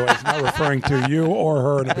sequitur, by the way. It's not referring to you or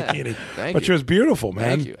her in a bikini. Thank but you. she was beautiful,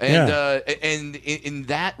 man. Thank you. And yeah. and in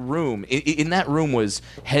that room, in that room was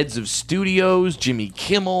heads of studios, Jimmy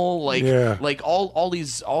Kimmel, like all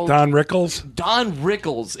these Don Rickles. Don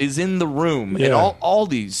Rickles is in the room, Yeah. and all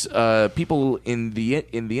these people in the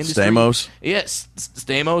industry. Stamos. Yes,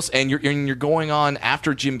 Stamos, and you're going on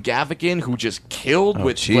after Jim Gaffigan, who just killed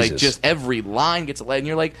with Jesus. like just every line gets a lead, and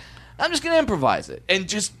you're like, I'm just gonna improvise it, and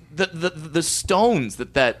just the stones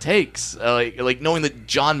that takes, like knowing that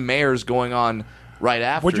John Mayer's going on right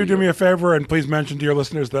after. Would you do me a favor and please mention to your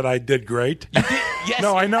listeners that I did great? Yes.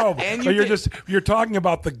 No, I know. And But you you're talking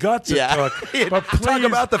about the guts Yeah. it took. But please, Talk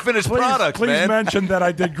about the finished product, please man. mention that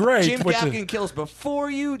I did great. Jim which is- Gaffigan kills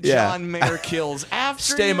before you. Yeah. John Mayer kills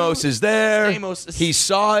after Stamos you. is there. Stamos- He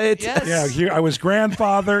saw it. Yes. Yeah, here I was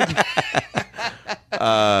grandfathered.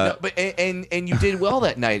 No, but and you did well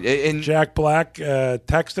that night. And Jack Black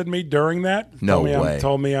texted me during that. No told me way.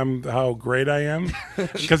 Told me how great I am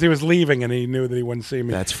because he was leaving and he knew that he wouldn't see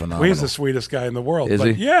me. That's Well, phenomenal. he's the sweetest guy in the world. Is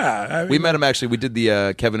but he? Yeah, I mean, We met him actually. We did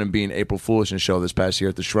the Kevin and Bean April Foolishness show this past year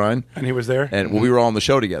at the Shrine. and he was there. And well, we were all on the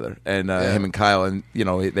show together, and him and Kyle, and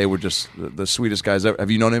they were just the sweetest guys ever. Have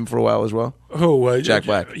you known him for a while as well? Who? Jack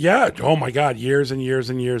Black. Yeah. Oh my God, years and years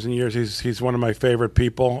and years and years. He's one of my favorite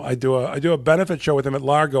people. I do a benefit show with him at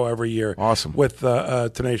Largo every year. Awesome. With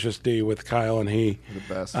Tenacious D, with Kyle and he.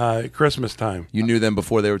 The best. Christmas time. You knew them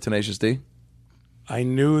before they were Tenacious D? I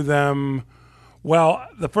knew them. Well,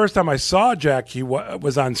 the first time I saw Jack, he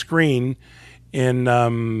was on screen in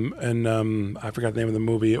I forgot the name of the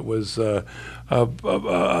movie. It was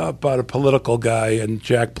about a political guy, and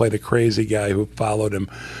Jack played a crazy guy who followed him.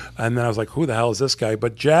 And then I was like, "Who the hell is this guy?"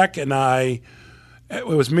 But Jack and I, it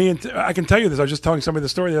was me and I can tell you this. I was just telling somebody the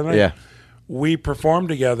story the other night. Yeah. We performed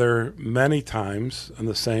together many times on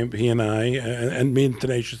the same. He and I, and me and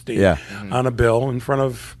Tenacious D, Yeah. on a bill in front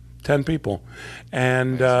of 10 people,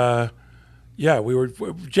 and yeah, we were.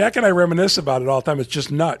 Jack and I reminisce about it all the time. It's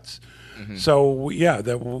just nuts. So yeah,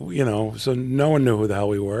 so no one knew who the hell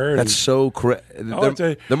we were. That's so correct. it's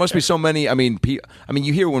There must be so many. I mean,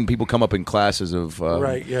 you hear when people come up in classes of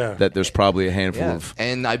Right, yeah. that there's probably a handful Yeah. of.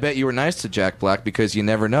 And I bet you were nice to Jack Black because you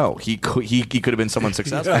never know. He could have been someone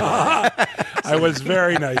successful. I was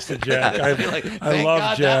very nice to Jack. I Thank love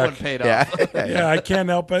God Jack. that one paid off. Yeah, I can't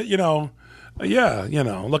help it.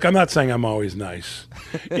 Look, I'm not saying I'm always nice.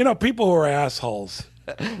 People who are assholes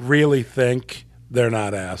really think they're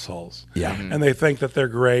not assholes. Yeah. And they think that they're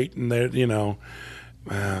great, and they're,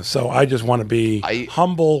 so I just want to be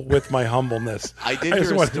humble with my humbleness. I did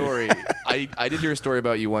hear a story. I did hear a story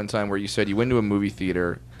about you one time where you said you went to a movie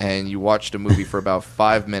theater and you watched a movie for about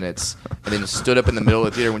 5 minutes and then stood up in the middle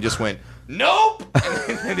of the theater and just went, "Nope!"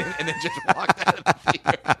 and then just walked out of the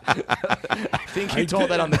theater. I think you told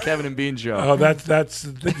that on the Kevin and Bean show. Oh, that's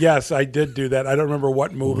yes, I did do that. I don't remember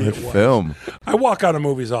what movie it was. Film. I walk out of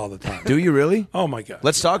movies all the time. Do you really? Oh my God.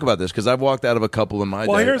 Let's talk about this because I've walked out of a couple in my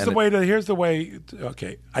Well, day. here's the way.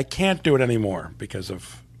 Okay, I can't do it anymore because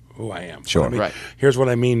of who I am. Sure. Right. Here's what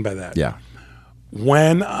I mean by that. Yeah.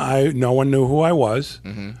 When no one knew who I was,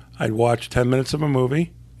 I'd watch 10 minutes of a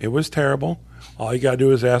movie. It was terrible. All you got to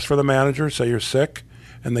do is ask for the manager, say you're sick,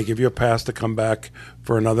 and they give you a pass to come back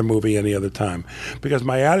for another movie any other time. Because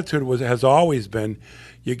my attitude has always been,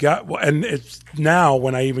 and it's now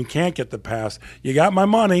when I even can't get the pass, you got my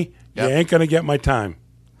money, Yep. you ain't going to get my time.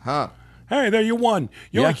 Huh. Hey, there you won.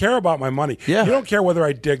 You Yeah. only care about my money. Yeah. You don't care whether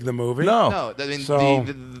I dig the movie. No. No, I mean, So,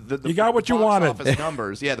 the you got what you box wanted. Office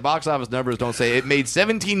numbers, yeah, the box office numbers don't say it made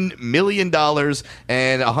 $17 million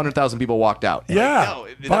and 100,000 people walked out. Yeah. Like, no,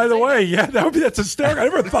 it By doesn't the say way, yeah, that's hysterical. I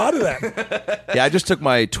never thought of that. Yeah, I just took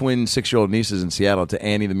my twin 6-year-old nieces in Seattle to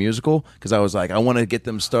Annie the musical because I was like, I want to get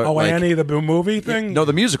them started. Oh, Annie, the movie thing? No,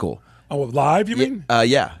 the musical. Oh, live, you mean?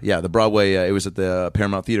 Yeah, the Broadway. It was at the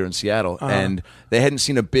Paramount Theater in Seattle, and they hadn't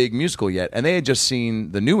seen a big musical yet, and they had just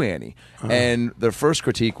seen the new Annie. And their first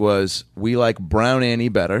critique was, "We like Brown Annie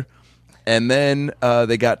better." And then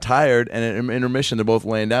they got tired, and at intermission, they're both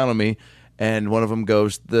laying down on me, and one of them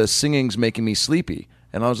goes, "The singing's making me sleepy."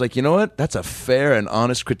 And I was like, you know what? That's a fair and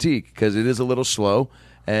honest critique because it is a little slow.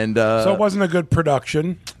 And So it wasn't a good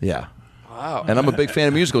production. yeah. Wow. And I'm a big fan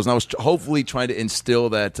of musicals, and I was hopefully trying to instill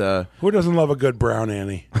that. Who doesn't love a good Brown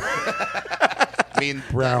Annie? I mean,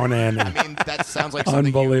 Brown Annie. I mean, that sounds like something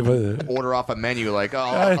Unbelievable. you order off a menu. Like,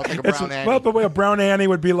 I'll take a Brown Annie. Well, the way a Brown Annie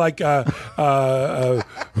would be like,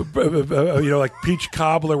 like peach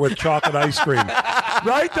cobbler with chocolate ice cream,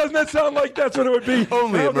 right? Doesn't that sound like that's what it would be?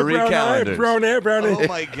 Only at The Marie Brown Callender's. Brown Annie. Oh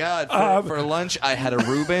my God! For lunch, I had a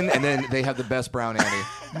Reuben, and then they have the best Brown Annie.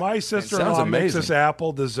 My sister-in-law makes this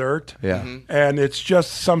apple dessert. Yeah. And it's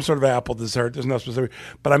just some sort of apple dessert. There's no specific.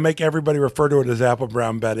 But I make everybody refer to it as Apple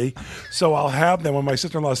Brown Betty. So I'll have them when my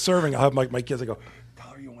sister-in-law is serving. I'll have my kids. I go,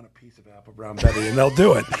 tell her you want a piece of Apple Brown Betty, and they'll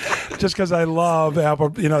do it. Just because I love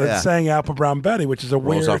apple. Yeah. Saying Apple Brown Betty, which is a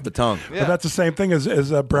Rolls weird off the tongue. But that's the same thing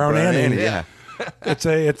as a Brown Annie. Yeah. It's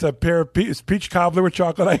a pair of peach cobbler with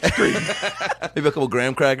chocolate ice cream. Maybe a couple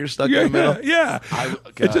graham crackers stuck in the middle. Yeah.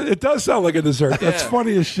 It does sound like a dessert. That's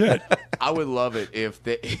funny as shit. I would love it if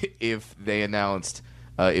they announced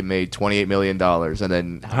it made $28 million, and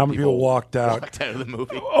then How many people walked out? walked out of the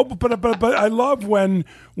movie. Oh, but I love when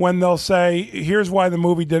they'll say, "Here's why the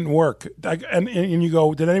movie didn't work," and you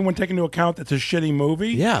go, "Did anyone take into account it's a shitty movie?"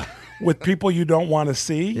 Yeah. With people you don't want to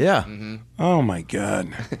see. Yeah. Oh my God.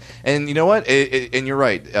 And you know what? And you're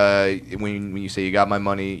right. When you say you got my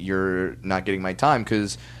money, you're not getting my time,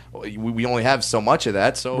 because we only have so much of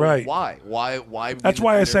that. So Right. why? That's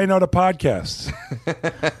why I say no to podcasts.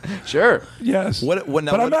 Sure. Yes. What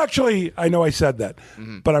now, but I'm what- actually, I know I said that,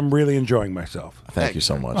 but I'm really enjoying myself. Thank you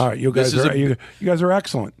so much. All right, you guys This is are you guys are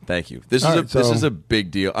excellent. Thank you. This All is right, this so- is a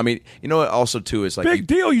big deal. I mean, you know what? Also, too, is like Big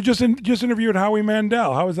deal. You just interviewed Howie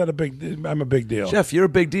Mandel. How is that a big? I'm a big deal. Jeff, you're a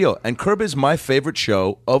big deal, and Curb is my favorite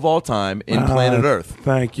show of all time in Planet Earth.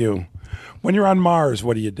 Thank you. When you're on Mars,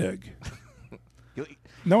 what do you dig?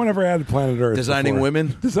 No one ever had Planet Earth. Designing before.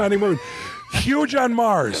 women? Designing women. Huge on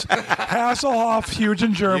Mars. Hasselhoff, huge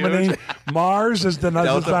in Germany. Mars is was the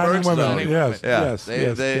designing first women. zone. Yes, Yeah. yes, They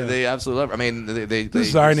yes, yes. they absolutely love it. I mean, they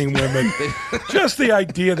Designing women. Just the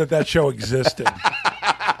idea that show existed.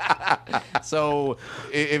 So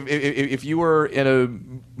if you were in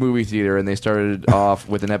a movie theater and they started off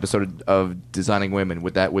with an episode of Designing Women,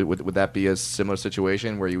 would that be a similar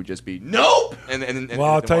situation where you would just be nope? And Well,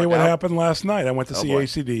 I'll tell you walk what out? happened last night. I went to see boy.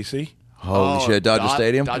 AC/DC. Holy shit, Dodger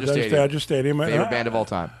Stadium? Dodger Dodger Stadium. Stadium. Favorite band of all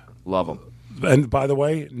time. Love them. And by the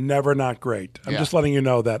way, never not great. I'm Yeah. just letting you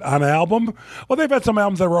know that. On album, well, they've had some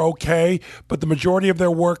albums that were okay, but the majority of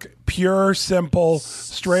their work, pure, simple,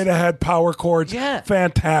 straight ahead power chords, Yeah.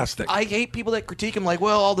 fantastic. I hate people that critique them like,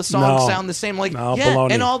 well, all the songs No. sound the same. Like, No, yeah,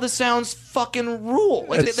 baloney. and all the sounds fucking rule.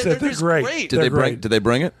 Like, they're They're just great. great. Did They're they bring? great. Did they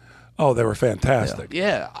bring it? Oh, they were fantastic.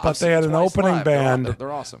 Yeah, But I've they seen had them an twice opening live. band.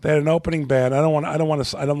 They're awesome. They had an opening band. I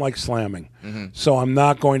don't like slamming. So I'm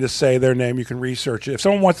not going to say their name. You can research it. If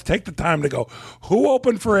someone wants to take the time to go, who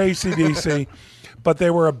opened for AC/DC? But they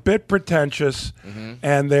were a bit pretentious,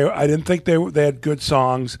 and I didn't think they had good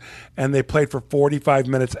songs, and they played for 45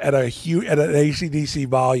 minutes at an AC/DC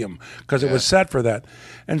volume because it was set for that.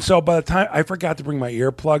 And so by the time I forgot to bring my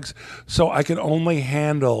earplugs, so I could only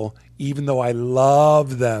handle, even though I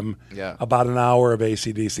love them, Yeah. about an hour of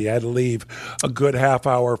AC/DC. I had to leave a good half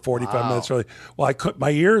hour, 45 minutes early. Well, I could.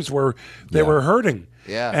 My ears were were hurting.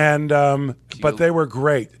 Yeah. And but they were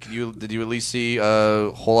great. Did you at least see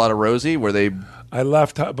a Whole Lot of Rosie where they? I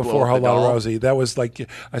left before Well, Whole the Lot of doll? Rosie. That was like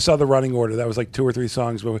I saw the running order. That was like 2 or 3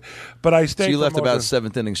 songs, but I stayed. So you for left most about of-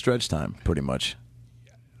 7th inning stretch time, pretty much.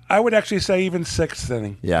 I would actually say even 6th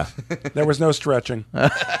inning. Yeah. There was no stretching.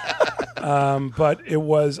 But it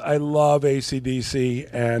was. I love AC/DC,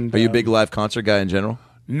 and Are you a big live concert guy in general?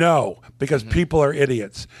 No, because people are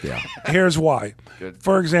idiots. Yeah. Here's why.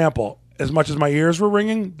 For example, as much as my ears were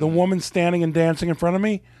ringing, the woman standing and dancing in front of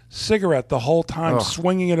me, cigarette the whole time,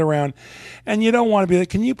 swinging it around, and you don't want to be like,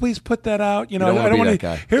 can you please put that out? You know, don't wanna I don't be want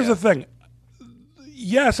that to. guy. Here's the thing.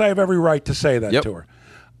 Yes, I have every right to say that Yep. to her.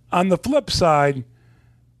 On the flip side,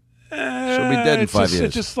 She'll be dead in it's 5 just, years.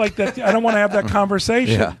 It's just like that. I don't want to have that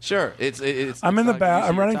conversation. Yeah. Sure, it's. I'm in the bath.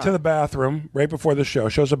 I'm running to the bathroom right before the show.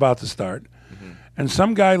 Show's about to start, and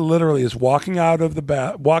some guy literally is walking out of the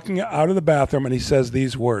bathroom, and he says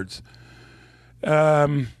these words: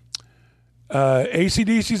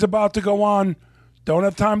 "AC/DC's about to go on. Don't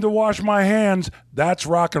have time to wash my hands. That's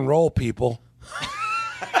rock and roll, people."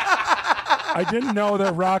 I didn't know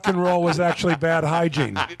that rock and roll was actually bad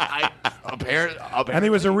hygiene. Apparently, And he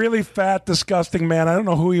was a really fat, disgusting man. I don't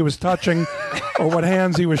know who he was touching or what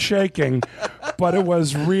hands he was shaking, but it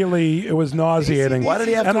was nauseating. Why did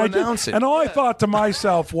he have and to I did- announce it? And all I thought to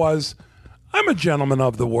myself was, I'm a gentleman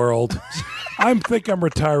of the world. I think I'm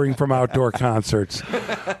retiring from outdoor concerts.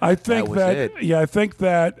 I think was that, it. yeah, I think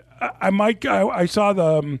that I might. I saw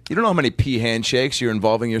the. You don't know how many pee handshakes you're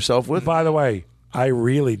involving yourself with? By the way, I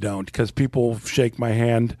really don't, because people shake my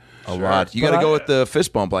hand. A lot. You But got to go I- with the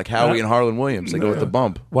fist bump, like Howie and Harlan Williams. They go with the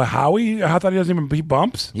bump. Well, Howie, I thought he doesn't even. He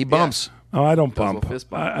bumps. He bumps. Oh, I don't bump. fist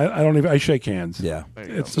bump. I don't even. I shake hands. Yeah.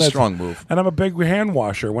 It's a strong move. And I'm a big hand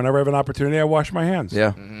washer. Whenever I have an opportunity, I wash my hands.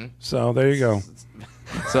 Yeah. So there you go.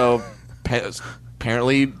 So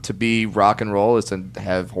apparently, to be rock and roll is to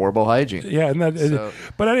have horrible hygiene. Yeah, and that. So-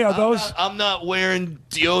 but anyhow, those. I'm not wearing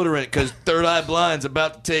deodorant because Third Eye Blind's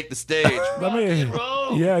about to take the stage. Let me.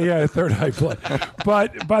 Yeah, Third Eye Blind.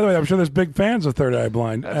 But by the way, I'm sure there's big fans of Third Eye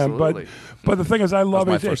Blind. Absolutely. But the thing is, I love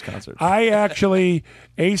my it. first concert. I actually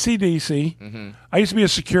AC/DC. I used to be a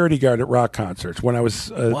security guard at rock concerts when I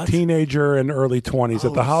was a teenager and early 20s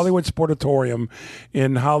at the Hollywood Sportatorium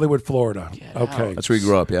in Hollywood, Florida. Okay, That's where you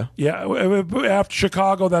grew up, yeah? yeah, after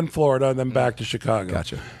Chicago, then Florida, and then back to Chicago.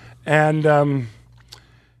 Gotcha. And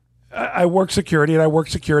I work security, and I work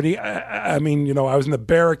security. I mean, you know, I was in the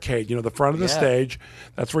barricade, you know, the front of the stage.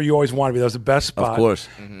 That's where you always want to be. That was the best spot. Of course.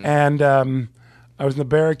 And I was in the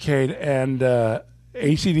barricade, and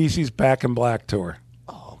AC/DC's Back in Black tour.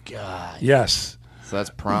 Oh God. Yes. So that's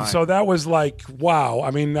prime. So that was like, wow.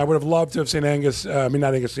 I mean, I would have loved to have seen Angus. Not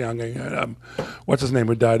Angus Young. What's his name?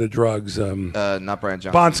 Who died of drugs? Not Brian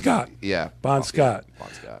Johnson. Bon Scott. Yeah. Bon Scott. Bon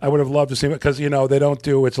Scott. I would have loved to see it because, you know, they don't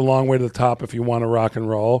do It's a Long Way to the Top if you want to rock and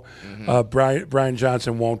roll. Brian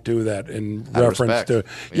Johnson won't do that in Out of reference respect. to.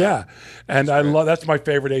 Yeah. And I love that's my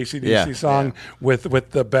favorite AC/DC song with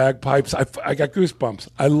the bagpipes. I got goosebumps.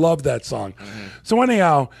 I love that song. So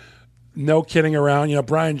anyhow, no kidding around. You know,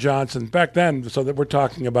 Brian Johnson, back then, so that we're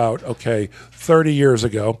talking about, 30 years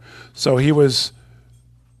ago. So he was,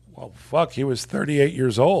 he was 38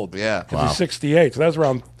 years old. Yeah. He's 68. So that was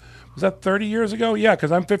around, was that 30 years ago? Yeah,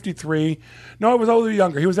 because I'm 53. No, it was a little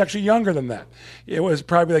younger. He was actually younger than that. It was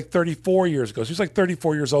probably like 34 years ago. So he's like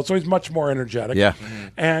 34 years old. So he's much more energetic. Yeah.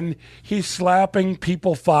 And he's slapping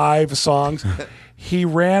People 5 songs. He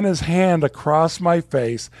ran his hand across my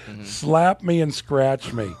face, slapped me and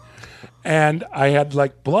scratched me. And I had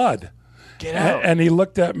like blood. Get out. And he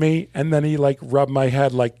looked at me, and then he like rubbed my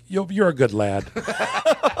head like, you're a good lad.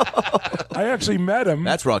 I actually met him.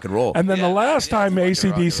 That's rock and roll. And then the last time that's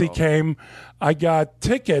fucking rock and AC/DC roll. came, I got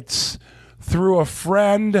tickets through a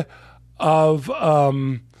friend of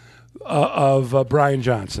Brian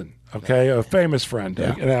Johnson, a famous friend,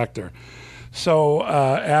 an actor. So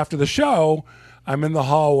after the show, I'm in the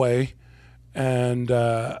hallway, and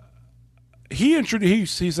he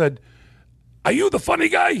said, "Are you the funny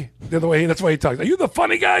guy?" That's the way he talks. "Are you the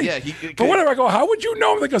funny guy?" Yeah, But whatever. I go, "How would you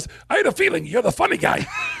know him?" He goes, "I had a feeling you're the funny guy."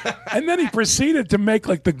 And then he proceeded to make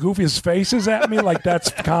like the goofiest faces at me, like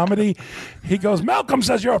that's comedy. He goes, "Malcolm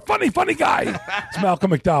says you're a funny guy." It's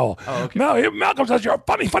Malcolm McDowell. Oh, okay. Malcolm says you're a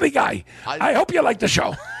funny guy. I hope you like the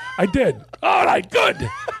show. I did. All right, good.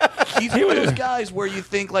 He's one of those guys where you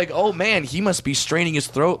think like, oh man, he must be straining his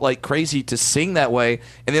throat like crazy to sing that way,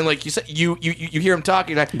 and then like you said, you hear him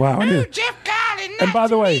talking like, Wow. "Oh, Jeff Garlin, And by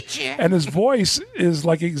the way, nice to meet you." and his voice is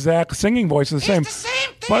like exact singing voice is the same. the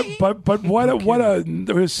same thing. But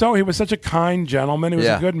he was such a kind gentleman. He was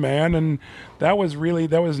Yeah. a good man, and that was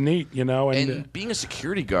neat, you know. And being a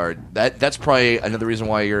security guard, that's probably another reason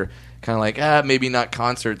why you're kind of like, maybe not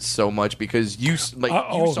concerts so much because you've seen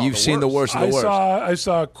the worst of the worst. I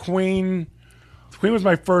saw Queen. Queen was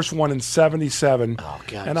my first one in '77. Oh,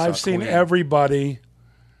 God, and you I've saw seen Queen. everybody.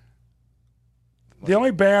 The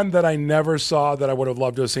only band that I never saw that I would have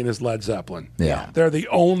loved to have seen is Led Zeppelin. Yeah. They're the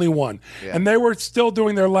only one. Yeah. And they were still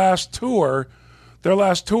doing their last tour. Their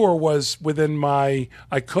last tour was within my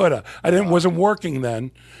wasn't working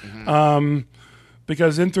then.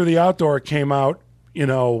 Because In Through the Outdoor came out, you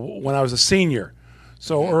know, when I was a senior.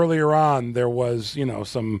 So earlier on there was, you know,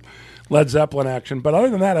 some Led Zeppelin action. But other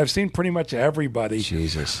than that, I've seen pretty much everybody.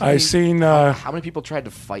 Jesus. I've seen how many people tried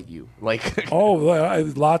to fight you? Like,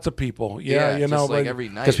 lots of people. Yeah, you just know, like but every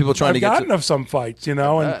night. Because people trying I've to get gotten to... of some fights, you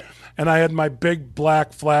know, bet. and I had my big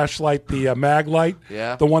black flashlight, the mag light,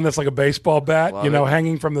 Yeah. the one that's like a baseball bat, Love you know, it.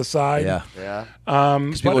 hanging from the side. Yeah. yeah.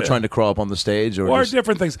 Because people but- are trying to crawl up on the stage or Or just...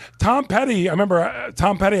 different things. Tom Petty, I remember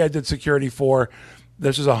Tom Petty I did security for.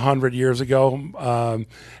 This was 100 years ago.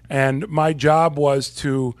 And my job was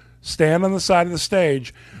to stand on the side of the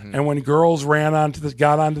stage, and when girls got onto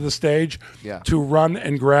the stage, Yeah. to run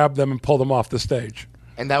and grab them and pull them off the stage.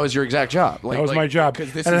 And that was your exact job. Like, That was my job.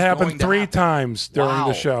 'cause this And it is happened going to 3 happen. times during Wow.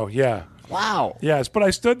 the show. Yeah. Wow. Yes, but I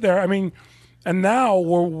stood there. I mean, and now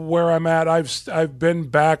where I'm at, I've been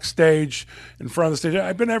backstage in front of the stage.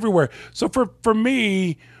 I've been everywhere. So for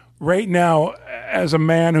me, right now, as a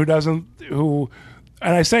man and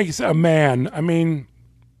I say a man, I mean,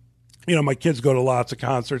 you know, my kids go to lots of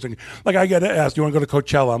concerts, and like I get asked, "Do you want to go to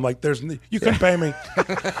Coachella?" I'm like, you can pay me."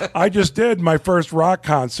 I just did my first rock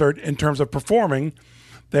concert in terms of performing.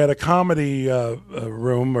 They had a comedy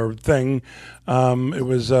room or thing. It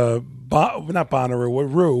was not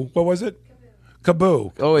Bonnaroo, Rue. What was it?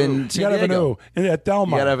 Kaboo. Oh, in You San gotta have a Diego. new at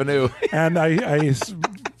Delmar. You gotta have a new. And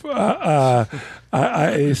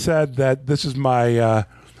I said that this is my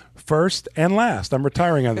first and last. I'm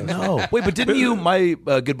retiring on this. No. Wait, but didn't you, my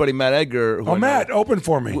good buddy Matt Edgar... Oh, Matt opened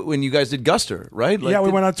for me. When you guys did Guster, right? Like, Yeah, we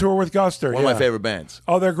went on tour with Guster. One of my favorite bands.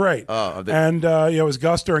 Oh, they're great. Oh, and it was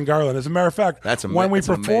Guster and Garland. As a matter of fact, That's when we that's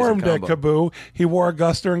an amazing performed at combo. Kaboo, he wore a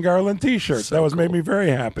Guster and Garland T-shirt. So that was made cool. me very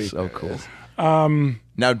happy. So cool.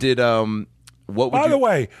 Now, did... what would By you... the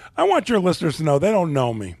way, I want your listeners to know they don't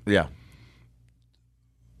know me. Yeah.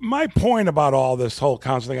 My point about all this whole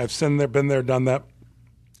concert thing, I've been there, done that.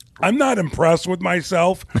 I'm not impressed with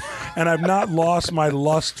myself, and I've not lost my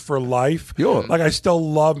lust for life. Yo. Like, I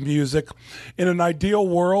still love music. In an ideal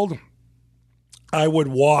world, I would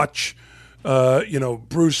watch,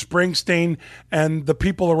 Bruce Springsteen, and the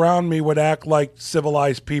people around me would act like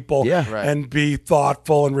civilized people Yeah. Right. and be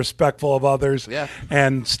thoughtful and respectful of others Yeah.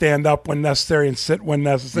 and stand up when necessary and sit when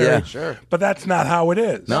necessary. Yeah. Sure. But that's not how it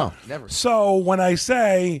is. No. Never. So when I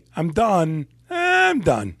say I'm done, I'm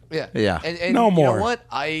done. Yeah. Yeah. And No you more. know what?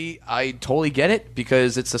 I totally get it,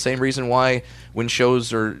 because it's the same reason why when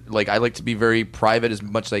shows are like, I like to be very private as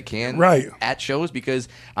much as I can Right. at shows, because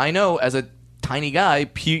I know as a tiny guy,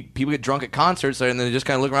 people get drunk at concerts and then they just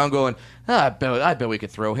kind of look around going, I bet we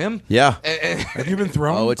could throw him. Yeah. Have you been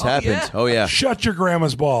thrown? Oh, it's happened. yeah. Oh, yeah. Shut your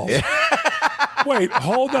grandma's balls. Wait,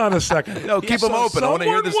 hold on a second. No, keep them open. I want to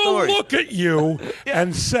hear the Someone story. will look at you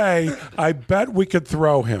and say, I bet we could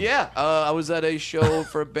throw him. Yeah, I was at a show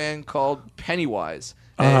for a band called Pennywise.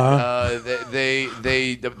 And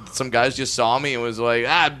some guys just saw me and was like,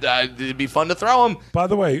 it'd be fun to throw him. By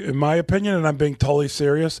the way, in my opinion, and I'm being totally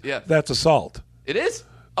serious, Yeah. that's assault. It is?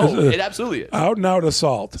 Oh, it absolutely is. Out and out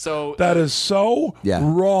assault. So, that is so Yeah.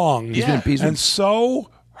 wrong Yeah. and so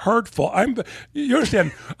hurtful. You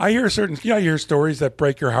understand? I hear stories that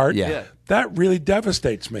break your heart. Yeah. Yeah. That really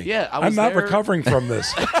devastates me. Yeah, I I'm was not there- recovering from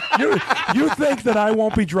this. You think that I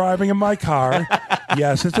won't be driving in my car?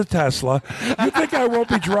 Yes, it's a Tesla. You think I won't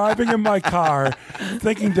be driving in my car,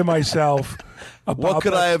 thinking to myself, about What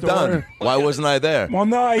could that I have story? done? Why wasn't I there? Well,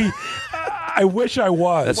 no, I wish I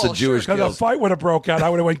was. That's the Jewish Because guilt. a fight would have broke out. I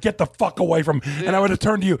would have went, get the fuck away from, and I would have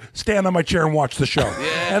turned to you, stand on my chair and watch the show.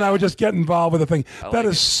 And I would just get involved with the thing. That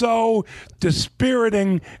is so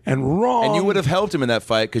dispiriting and wrong. And you would have helped him in that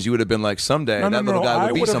fight because you would have been like, someday that little guy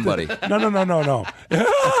would beat somebody. No. No.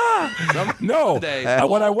 Someday.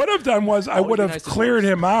 What I would have done was I would be have nice to cleared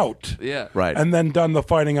him out. Yeah. Right. And then done the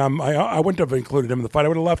fighting. I wouldn't have included him in the fight. I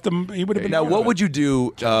would have left him. He would have been. Now, part what of would it. you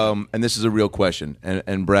do? And this is a real question.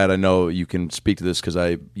 And Brad, I know you can speak to this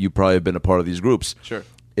because you probably have been a part of these groups. Sure.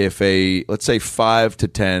 If let's say 5 to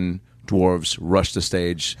 10 dwarves rush the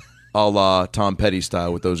stage, a la Tom Petty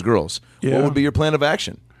style with those girls, Yeah. what would be your plan of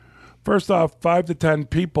action? First off, 5 to 10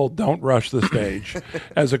 people don't rush the stage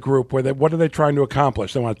as a group. What are they trying to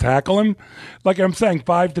accomplish? They want to tackle him? Like I'm saying,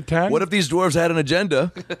 5 to 10? What if these dwarves had an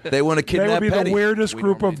agenda? They want to they would kidnap be Petty. the weirdest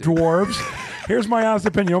group of dwarves. Here's my honest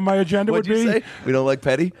opinion. You know what my agenda What'd would you be? say? We don't like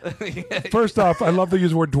Petty? First off, I love to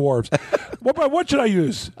use the word dwarves. What should I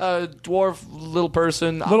use? Dwarf, little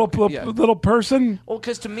person. Little Yeah. person? Well,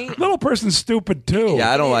 because to me, Little person's stupid too.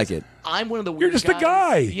 Yeah, I don't like it. I'm one of the weird You're just a guys.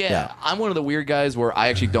 guy. Yeah, I'm one of the weird guys where I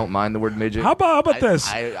actually don't mind the word midget. How about this?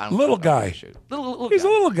 I don't Little I don't guy. shoot. Little He's guy.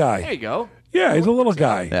 a little guy. There you go. Yeah, he's a little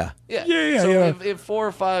guy. Yeah. Yeah. So If 4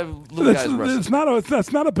 or 5 little guys wrestle,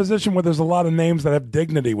 That's not a position where there's a lot of names that have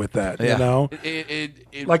dignity with that. Yeah. You know,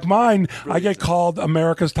 it like mine, I get called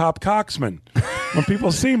America's top coxman. When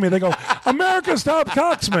people see me, they go, "America's top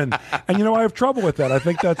coxman," and I have trouble with that. I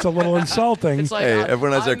think that's a little insulting. It's like Hey, I'm-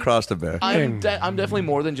 everyone has their I'm- cross to bear. I'm definitely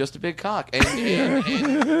more than just a big cock, and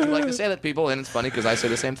you like to say that, people, and it's funny because I say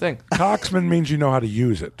the same thing. Coxman means you know how to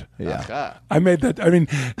use it. Yeah. God. I made that. I mean,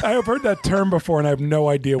 I have heard that term before, and I have no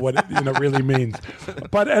idea what it really means.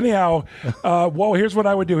 But anyhow, well, here's what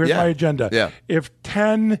I would do. Here's Yeah. my agenda. Yeah. If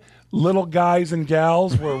 10 little guys and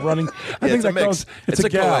gals were running, I think it's a that mix. goes. It's It's a a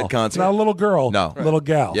gal. co-ed It's concert. not a little girl. No. little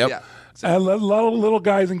gal. Yep. Yeah. And little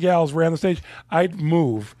guys and gals ran the stage. I'd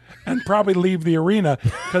move and probably leave the arena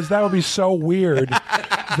because that would be so weird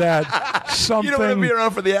that something. You don't want to be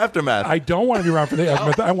around for the aftermath. I don't want to be around for the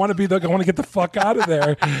aftermath. I want to I want to get the fuck out of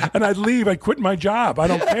there, and I'd leave. I'd quit my job. I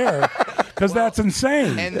don't care because that's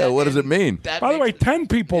insane. And Yeah, what does it mean? that By the way, makes- 10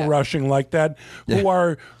 people rushing like that who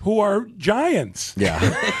are giants. Yeah.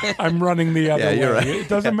 I'm running the other Yeah, you're way. right. It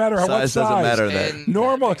doesn't matter what Size size. doesn't matter then. And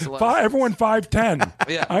Normal. that makes a lot of sense. Everyone 5'10".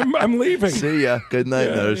 Yeah. I'm leaving. See ya. Good night,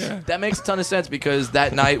 nurse. That makes a ton of sense because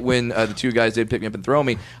that night when the 2 guys did pick me up and throw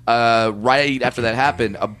me, right after that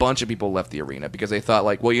happened, a bunch of people left the arena because they thought,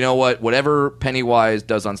 like, well, you know what? Whatever Pennywise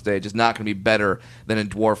does on stage is not going to be better than a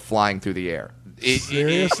dwarf flying through the air.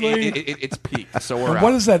 Seriously? It's peaked. So we're And out.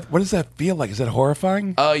 what does that feel like? Is that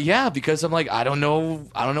horrifying? Yeah, because I'm like, I don't know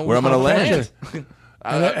Where I'm gonna land.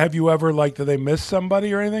 And have you ever did they miss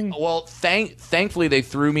somebody or anything? Well, thankfully they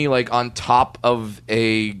threw me like on top of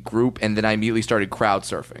a group, and then I immediately started crowd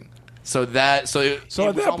surfing. So at that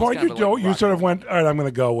point you sort of went, all right, I'm going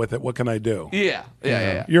to go with it. What can I do?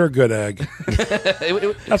 Yeah. You're a good egg.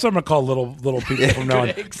 It- That's what I'm going to call little people from now on.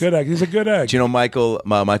 eggs. Good egg. He's a good egg. Do you know Michael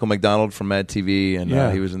McDonald from Mad TV? And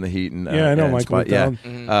Yeah. he was in the Heat. And Yeah, I know and Michael Spot- yeah.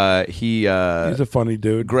 McDonald. He He's a funny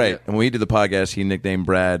dude. great. And when we did the podcast, he nicknamed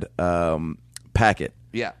Brad Packet.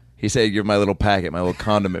 yeah. He said, "You're my little packet, my little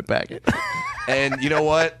condiment packet." And you know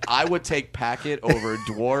what? I would take packet over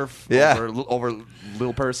dwarf, Yeah. over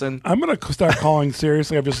little person. I'm going to start calling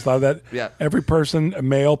seriously. I've just thought of that. Yeah. Every person, a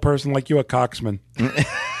male person like you, a coxman. He's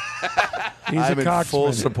I'm a in coxman.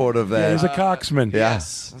 full support of that. Yeah, he's a coxman.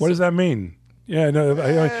 Yes. What does that mean? Yeah, no,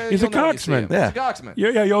 he's a You'll know when you see him. coxman. Yeah. He's a coxman.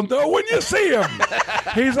 Yeah, you'll know when you see him.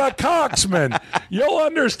 He's a coxman. You'll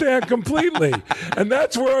understand completely. And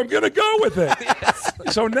that's where I'm going to go with it.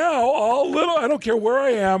 So now, I don't care where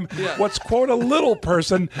I am, Yeah. what's, quote, a little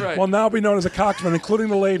person Right. will now be known as a coxman, including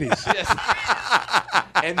the ladies.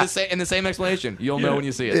 And the same explanation. You'll know when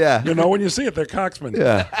you see it. Yeah. You know when you see it, they're coxmen.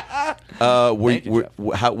 Yeah. Thank you,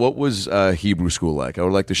 Jeff. What was Hebrew school like? I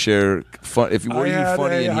would like to share fun. Were you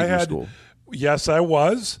funny in Hebrew school? Yes, I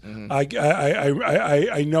was.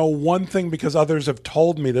 I know one thing because others have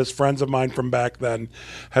told me this. Friends of mine from back then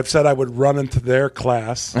have said I would run into their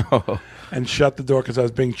class and shut the door because I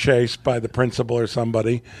was being chased by the principal or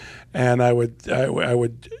somebody, and I would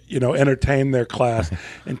entertain their class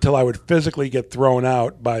until I would physically get thrown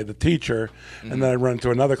out by the teacher, and then I'd run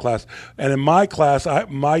into another class. And in my class,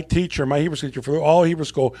 my Hebrew teacher for all Hebrew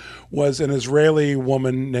school was an Israeli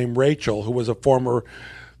woman named Rachel, who was a former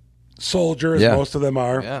soldier, as Yeah. most of them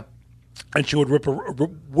are, Yeah. and she would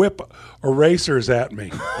whip erasers at me.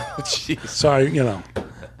 Jeez. So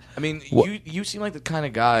I mean, you seem like the kind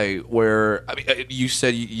of guy where you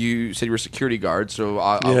said you were a security guard, so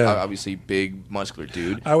Yeah. obviously big muscular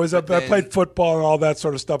dude. I played football and all that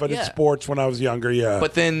sort of stuff. I did Yeah. sports when I was younger. Yeah,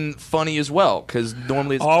 But then funny as well, because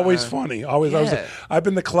normally it's always kinda- funny. Always. Yeah. I've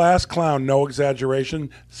been the class clown, no exaggeration,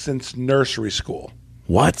 since nursery school.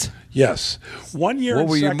 What? Yes. 1 year What in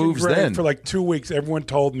were your second moves grade, then? for like 2 weeks, everyone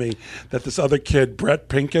told me that this other kid, Brent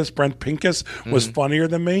Pincus, was funnier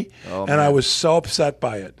than me. And I was so upset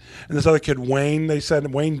by it. And this other kid, Wayne, they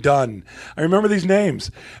said, Wayne Dunn. I remember these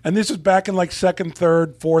names. And this was back in like second,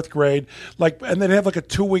 third, fourth grade. And they'd have like a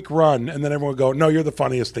 2-week run. And then everyone would go, no, you're the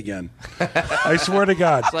funniest again. I swear to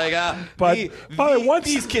God. It's like, But by the way, once-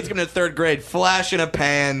 these kids come to third grade, flash in a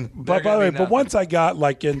pan. But by the way, but once I got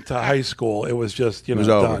like into high school, it was just was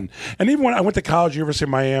over. done. And even when I went to college, University of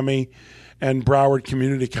Miami and Broward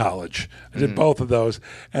Community College, I did both of those,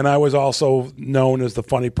 and I was also known as the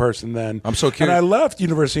funny person then. I'm so curious. And I left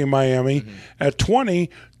University of Miami at 20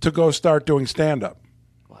 to go start doing stand up.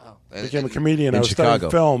 I became a comedian. I was Chicago?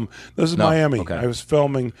 studying film. This is No, Miami. okay. I was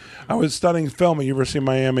studying film at University of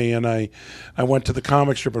Miami, and I went to the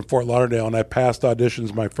comic strip in Fort Lauderdale, and I passed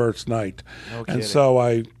auditions my first night. And so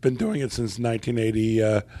I've been doing it since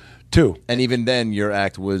 1982. And even then, your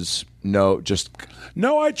act was just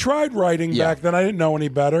No, I tried writing Yeah. back then. I didn't know any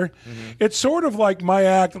better. It's sort of like my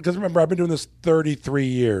act, because remember, I've been doing this 33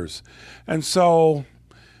 years. And so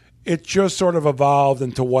it just sort of evolved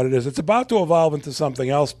into what it is. It's about to evolve into something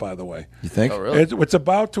else, by the way. You think? Oh, really? It's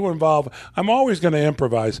about to involve. I'm always going to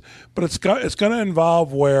improvise, but it's going to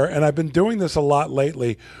involve where, and I've been doing this a lot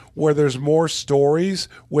lately, where there's more stories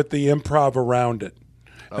with the improv around it,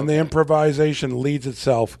 and the improvisation leads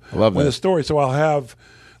itself I love with that. a story. So I'll have,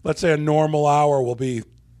 let's say, a normal hour will be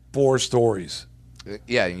 4 stories.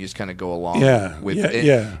 Yeah, and you just kind of go along. Yeah, with yeah, it.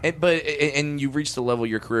 yeah. And you've reached the level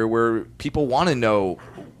of your career where people want to know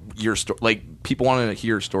your story. Like people want to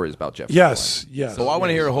hear stories about Jeff. Yes, yes. So I want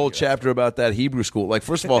to hear a whole chapter about that Hebrew school. Like,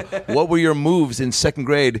 first of all, what were your moves in second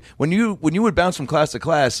grade when you would bounce from class to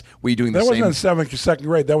class? Were you doing the That same? wasn't in second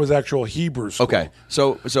grade. That was actual Hebrew school. Okay,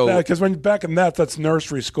 so Because when back in that's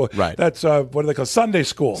nursery school. Right. That's what do they call Sunday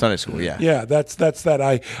school? Sunday school, yeah. Yeah, that's that.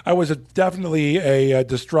 I was definitely a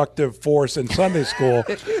destructive force in Sunday school,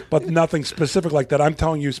 but nothing specific like that. I'm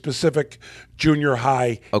telling you specific junior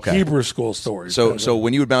high Okay. Hebrew school stories. So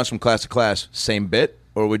when you would bounce from class to class, same bit,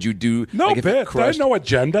 or would you do no like, if it bit. I crushed- had no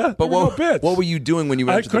agenda. But There were what, no bits. what were you doing when you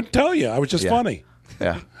went? I to the- couldn't tell you. I was just Yeah. funny.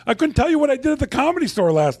 Yeah. I couldn't tell you what I did at the Comedy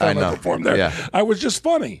Store last time I I know. performed there. Yeah. I was just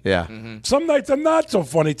funny. Yeah. Some nights I'm not so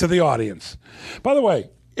funny to the audience. By the way,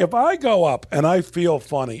 if I go up and I feel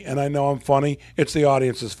funny and I know I'm funny, it's the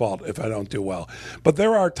audience's fault if I don't do well. But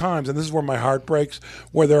there are times, and this is where my heart breaks,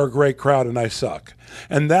 where they're a great crowd and I suck.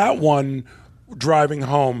 And that one, driving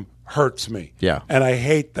home, hurts me. Yeah. And I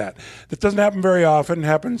hate that. That doesn't happen very often. It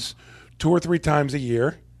happens 2 or 3 times a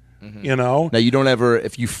year. You know? Now you don't ever,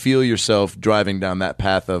 if you feel yourself driving down that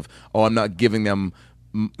path of, oh, I'm not giving them.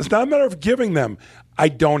 It's not a matter of giving them. I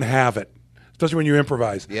don't have it, especially when you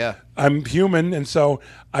improvise. Yeah. I'm human, and so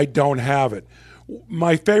I don't have it.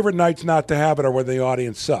 my favorite nights not to have it are when the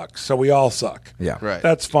audience sucks. So we all suck. Yeah. Right.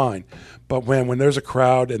 That's fine. But when there's a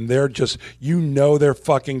crowd and they're just, they're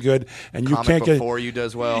fucking good, and you Comic can't get before you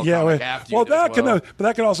does well. Yeah, comic well, after you that does can, well. but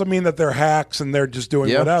that can also mean that they're hacks and they're just doing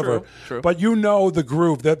Yeah, whatever. true. But the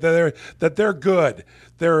groove that they're good.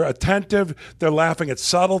 They're attentive. They're laughing at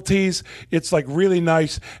subtleties. It's like really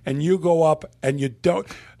nice, and you go up and you don't.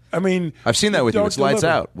 I mean, I've seen that with you. don't It's lights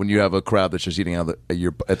deliver. out when you have a crowd that's just eating out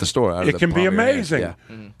at the store. Out of It the can be palm of your hand. amazing, Yeah.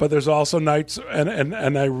 but there's also nights,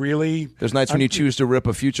 and I really There's nights when you choose to rip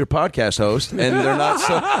a future podcast host, and they're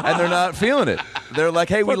not feeling it. They're like,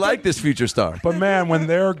 "Hey, we like this future star." But man, when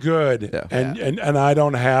they're good, Yeah. and I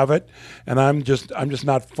don't have it, and I'm just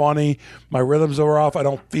not funny. My rhythms are off. I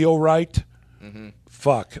don't feel right.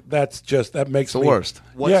 Fuck, that makes the me worst.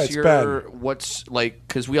 What's bad. What's like?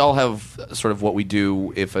 Because we all have sort of what we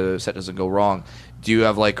do if a set doesn't go wrong. Do you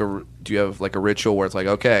have like a ritual where it's like,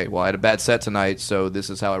 okay, well, I had a bad set tonight, so this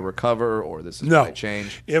is how I recover, or this is No. what I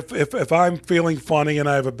change? If I'm feeling funny and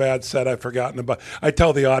I have a bad set, I've forgotten about. I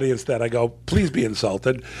tell the audience that I go, please be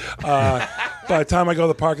insulted. By the time I go to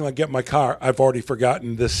the parking lot and get in my car, I've already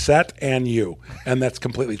forgotten this set and you, and that's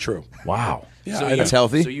completely true. Wow. Yeah, So I you- That's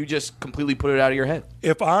healthy. So you just completely put it out of your head.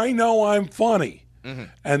 If I know I'm funny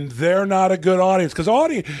and they're not a good audience, because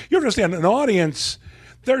you understand, an audience,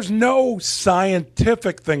 there's no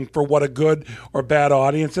scientific thing for what a good or bad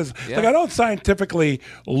audience is. Yeah. Like, I don't scientifically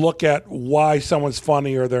look at why someone's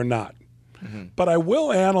funny or they're not. But I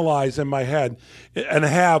will analyze in my head, and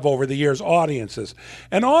have over the years, audiences.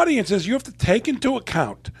 And audiences, you have to take into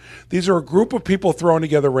account, these are a group of people thrown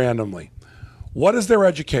together randomly. What is their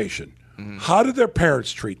education? How do their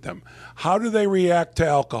parents treat them? How do they react to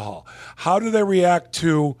alcohol? How do they react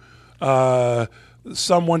to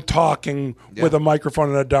someone talking with a microphone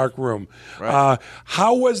in a dark room?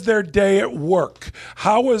 How was their day at work?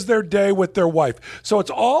 How was their day with their wife? So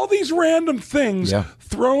it's all these random things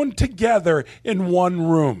thrown together in one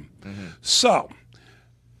room. So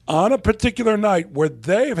on a particular night where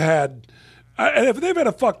they've had, and if they've had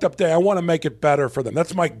a fucked up day, I want to make it better for them.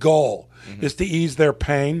 That's my goal, is to ease their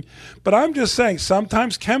pain. But I'm just saying,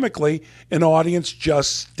 sometimes chemically, an audience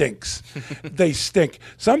just stinks. They stink.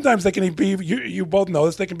 Sometimes they can be, you both know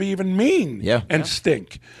this, they can be even mean and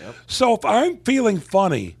stink. So if I'm feeling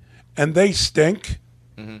funny and they stink,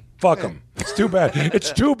 fuck them. It's too bad.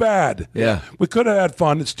 It's too bad. Yeah. We could have had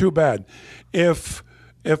fun. It's too bad. If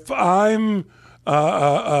I'm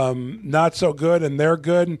not so good and they're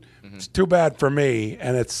good, it's too bad for me,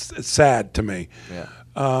 and it's sad to me. Yeah.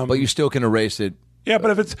 But you still can erase it. Yeah,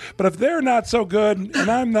 but if they're not so good and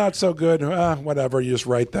I'm not so good, whatever, you just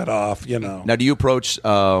write that off, Now, do you approach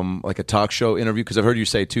like a talk show interview? Because I've heard you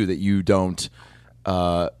say too that you don't.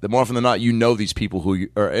 The more often than not, these people who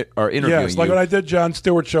are interviewing. Yes, like you. when I did Jon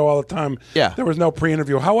Stewart show all the time. Yeah. There was no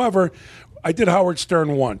pre-interview. However, I did Howard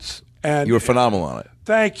Stern once, and You were phenomenal on it.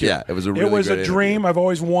 Thank you. Yeah, it was a really It was great a dream. interview. I've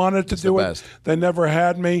always wanted to do the it. best. They never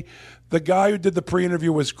had me. The guy who did the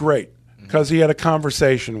pre-interview was great because he had a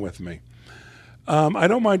conversation with me. I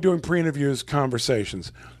don't mind doing pre-interviews,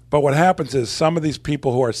 conversations. But what happens is some of these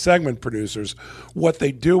people who are segment producers, what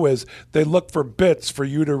they do is they look for bits for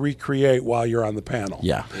you to recreate while you're on the panel.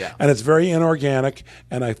 Yeah. Yeah. And it's very inorganic,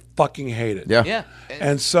 and I fucking hate it. Yeah. Yeah.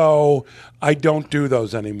 And so I don't do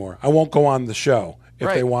those anymore. I won't go on the show if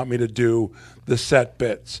Right. they want me to do the set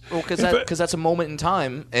bits. Well, because If it- that's a moment in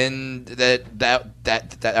time, and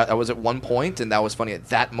that was at one point, and that was funny at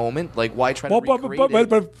that moment. Like, why try to recreate it?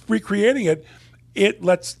 but recreating it, it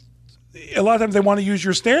lets. A lot of times they want to use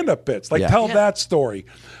your stand-up bits, like Yeah. tell Yeah. that story.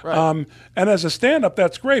 Right. And as a stand-up,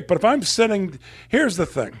 that's great. But if I'm sitting, here's the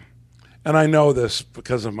thing, and I know this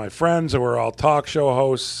because of my friends who are all talk show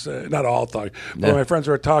hosts, not all talk, but my friends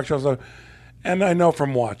who are talk shows, and I know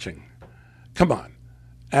from watching. Come on,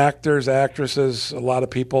 actors, actresses, a lot of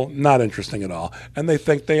people not interesting at all, and they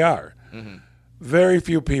think they are. Very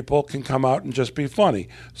few people can come out and just be funny.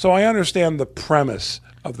 So I understand the premise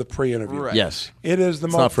of the pre-interview. Right. Yes. It is the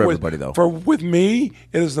most not for everybody, though. With me,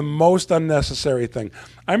 it is the most unnecessary thing.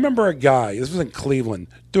 I remember a guy. This was in Cleveland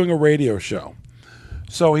doing a radio show.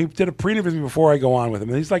 So he did a pre-interview with me before I go on with him,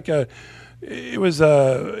 and he's like he was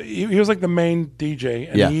like the main DJ,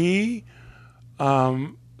 and Yeah. he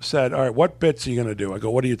said, "All right, what bits are you going to do?" I go,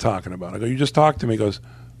 "What are you talking about?" I go, "You just talked to me." He goes,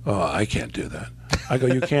 "Oh, I can't do that." I go,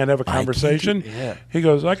 "You can't have a conversation?" Yeah. He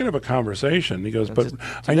goes, "I can have a conversation." He goes, "But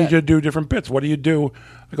I need you to do different bits. What do you do?"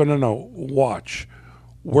 I go, "No, watch.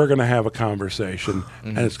 We're going to have a conversation,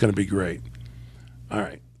 and it's going to be great." All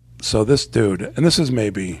right. So this dude, and this is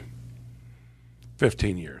maybe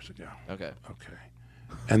 15 years ago. Okay. Okay.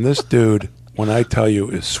 And this dude, when I tell you,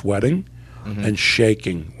 is sweating and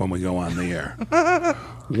shaking when we go on the air.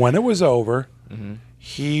 When it was over,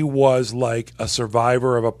 he was like a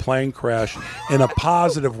survivor of a plane crash in a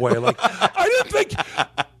positive way. Like, I didn't think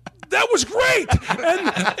that was great, and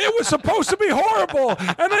it was supposed to be horrible,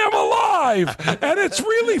 and I'm alive, and it's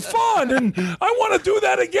really fun, and I want to do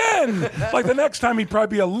that again. Like the next time he'd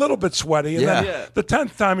probably be a little bit sweaty, and then the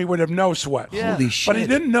 10th time he would have no sweat. Holy shit. But he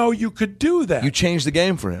didn't know you could do that. You changed the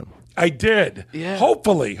game for him. I did. Yeah.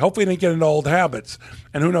 Hopefully he didn't get into old habits,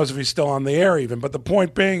 and who knows if he's still on the air even. But the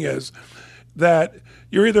point being is that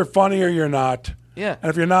you're either funny or you're not. Yeah. And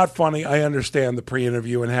if you're not funny, I understand the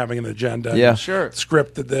pre-interview and having an agenda. Yeah. And Sure.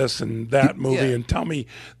 Scripted this and that movie and tell me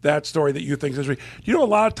that story that you think is. You know, a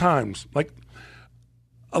lot of times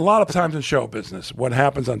in show business, what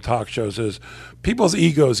happens on talk shows is people's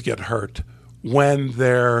egos get hurt when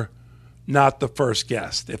they're not the first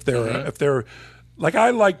guest. If they're like, I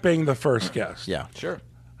like being the first guest. Yeah. Sure.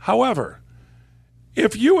 However,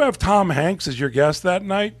 if you have Tom Hanks as your guest that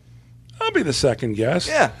night, I'll be the second guest.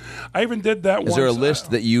 Yeah. I even did that once. Is there a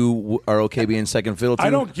list that you are okay being second fiddle to?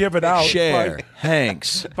 I don't give it out. Cher, but-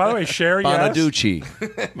 Hanks, By the way, Cher, yes.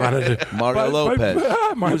 Bonaducci, Mario Lopez.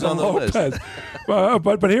 Mario Who's on the list? Lopez.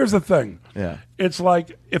 But here's the thing. Yeah. It's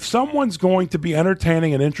like if someone's going to be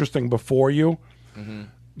entertaining and interesting before you,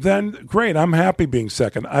 then great. I'm happy being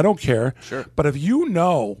second. I don't care. Sure. But if you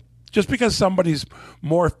know, just because somebody's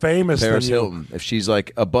more famous Paris than you, Hilton. If she's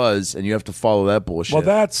like a buzz and you have to follow that bullshit. well,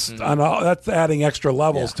 that's that's adding extra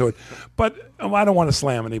levels to it. But I don't want to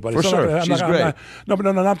slam anybody. For sure. She's great. No, I'm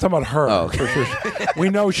talking about her. Oh, okay. For sure. We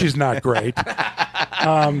know she's not great.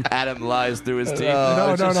 Adam lies through his teeth.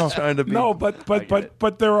 No. trying to be- No,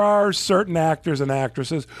 but there are certain actors and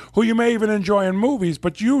actresses who you may even enjoy in movies,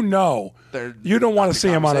 but you don't want to see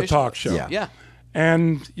them on a talk show. Yeah.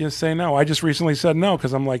 And you say no. I just recently said no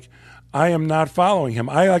because I'm like, I am not following him.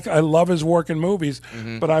 I love his work in movies,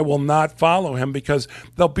 but I will not follow him because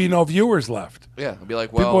there'll be no viewers left. Yeah, it'll be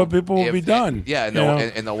like, well, People will be done. Yeah, and you know?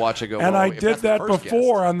 and they'll watch it go. And well, I if did that's the that first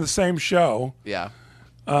before guest. on the same show. Yeah.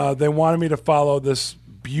 They wanted me to follow this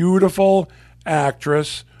beautiful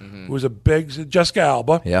actress who's a big Jessica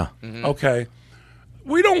Alba. Yeah. Okay.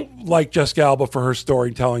 We don't like Jessica Alba for her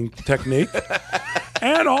storytelling technique.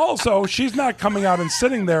 And also, she's not coming out and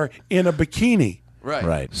sitting there in a bikini.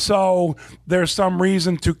 Right. So there's some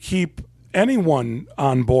reason to keep anyone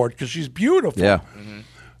on board because she's beautiful. Yeah.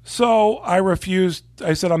 So I refused.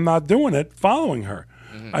 I said, I'm not doing it, following her.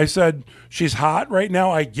 I said, she's hot right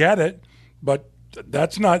now. I get it, but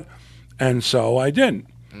that's not. And so I didn't.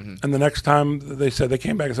 And the next time they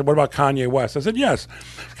came back and said, what about Kanye West? I said, yes.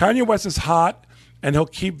 Kanye West is hot, and he'll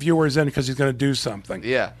keep viewers in because he's going to do something.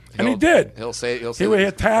 Yeah. And he did. He'll say He that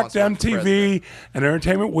attacked wants to run for president. MTV and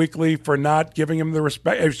Entertainment Weekly for not giving him the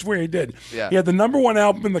respect. I swear he did. Yeah. He had the #1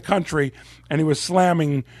 album in the country, and he was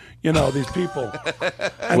slamming, these people.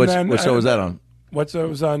 And What show was that on? It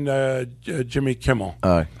was on Jimmy Kimmel.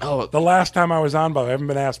 Oh, The last time I was on, but I haven't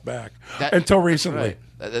been asked back until recently. right.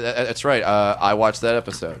 That's right. I watched that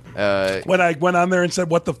episode. When I went on there and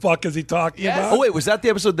said, "What the fuck is he talking about?" Oh wait, was that the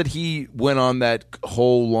episode that he went on that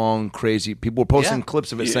whole long crazy? People were posting Yeah.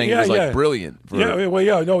 clips of it saying it was like brilliant.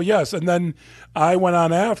 Yes. And then I went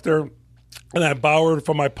on after, and I borrowed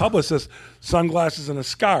from my publicist sunglasses and a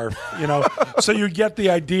scarf. So you get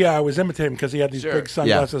the idea. I was imitating because he had these big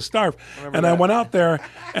sunglasses, scarf, and I went out there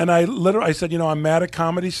and I said, I'm mad at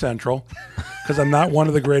Comedy Central because I'm not one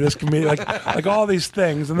of the greatest comedians, like all these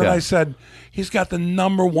things. And then I said, he's got the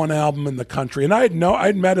 #1 album in the country. And I'd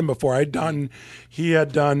met him before. He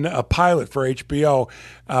had done a pilot for HBO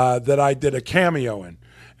that I did a cameo in.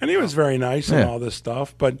 And he was very nice and all this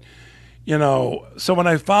stuff. But, so when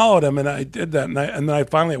I followed him and I did that, and then I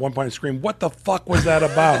finally at one point screamed, "What the fuck was that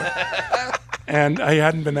about?" And I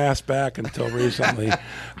hadn't been asked back until recently.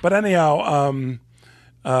 But anyhow,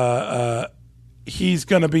 he's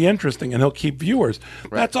going to be interesting and he'll keep viewers.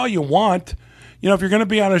 That's all you want. If you're going to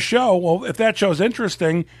be on a show, well, if that show's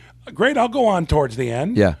interesting, great, I'll go on towards the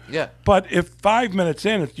end. Yeah. Yeah. But if 5 minutes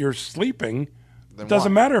in, if you're sleeping, it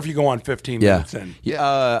doesn't matter if you go on 15 minutes in.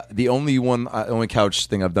 The only couch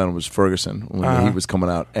thing I've done was Ferguson when he was coming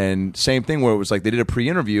out, and same thing where it was like they did a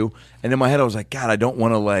pre-interview, and in my head I was like, God, I don't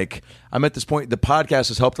want to I'm at this point. The podcast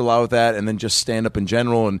has helped a lot with that, and then just stand up in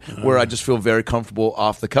general, and where I just feel very comfortable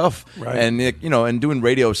off the cuff, Right. and and doing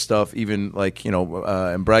radio stuff, even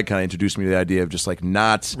and Brad kind of introduced me to the idea of just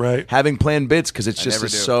not having planned bits because it's just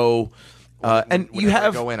never do. so. And you Whenever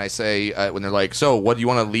have I go in, I say when they're like, "So, what do you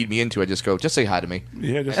want to lead me into?" I just go, "Just say hi to me."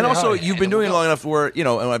 Yeah, just and say also, hi. you've been doing it long enough where, and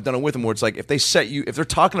I've done it with them where it's like if they're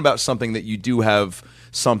talking about something that you do have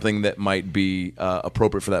something that might be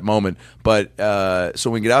appropriate for that moment. But so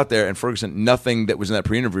when we get out there, and Ferguson, nothing that was in that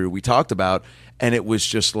pre-interview we talked about, and it was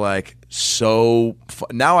just like so.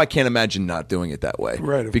 Now I can't imagine not doing it that way,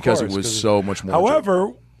 Right, of because course, it was so much more.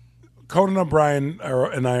 However, Conan O'Brien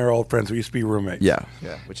and I are old friends. We used to be roommates. yeah.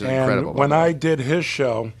 which is And incredible. when I did his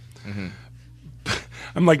show,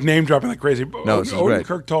 I'm like name dropping like crazy. No, this is great.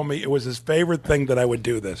 Odenkirk told me it was his favorite thing that I would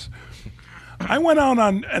do this. I went out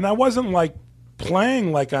on, and I wasn't like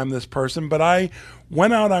playing like I'm this person, but I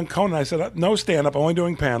went out on Conan. I said, no stand up, only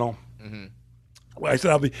doing panel. I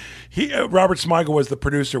said, I'll be. Robert Smigel was the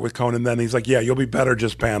producer with Conan then. He's like, yeah, you'll be better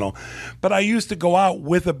just panel. But I used to go out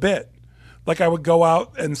with a bit. Like I would go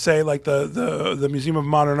out and say, like the Museum of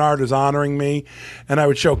Modern Art is honoring me, and I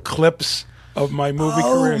would show clips of my movie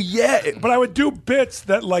career. Oh yeah, But I would do bits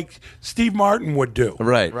that like Steve Martin would do.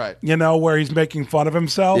 right. You know, where he's making fun of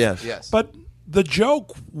himself. Yes. But the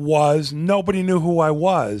joke was nobody knew who I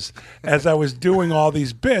was as I was doing all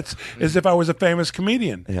these bits as if I was a famous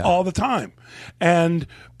comedian all the time.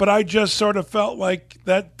 But I just sort of felt like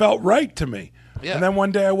that felt right to me. Yeah. And then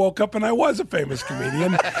one day I woke up and I was a famous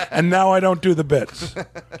comedian, and now I don't do the bits.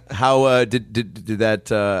 How did that?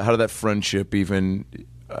 How did that friendship even?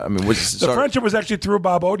 I mean, was The friendship was actually through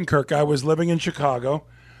Bob Odenkirk. I was living in Chicago.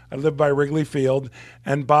 I lived by Wrigley Field,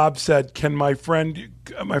 and Bob said, "Can my friend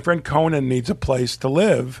Conan needs a place to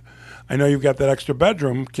live? I know you've got that extra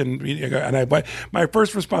bedroom. And my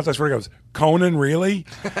first response, I swear to God, was, Conan, really?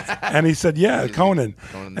 And he said, yeah, Conan.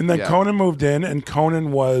 And then Conan moved in, and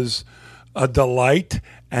Conan was a delight,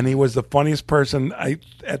 and he was the funniest person.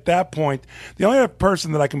 At that point, the only other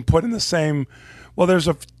person that I can put in the same, well,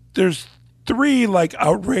 there's three like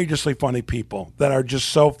outrageously funny people that are just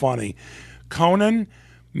so funny. Conan,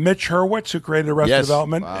 Mitch Hurwitz, who created Arrested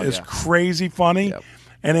Development, is crazy funny,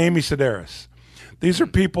 and Amy Sedaris. These are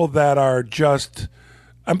people that are just.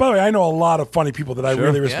 And by the way, I know a lot of funny people that I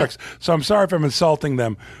really respect, so I'm sorry if I'm insulting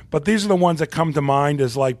them. But these are the ones that come to mind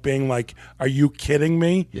as like being like, "Are you kidding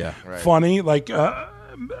me?" Yeah, right. Funny, like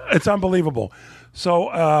it's unbelievable. So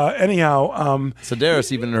anyhow,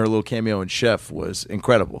 Sedaris, even in her little cameo in Chef, was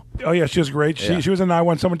incredible. Oh yeah, she was great. She was in I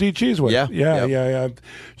Want Someone to Eat Cheese With. Yeah.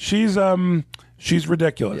 She's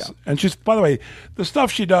ridiculous, and she's, by the way, the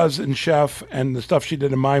stuff she does in Chef and the stuff she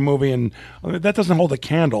did in my movie, and that doesn't hold a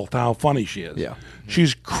candle to how funny she is. Yeah,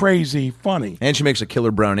 she's crazy funny, and she makes a killer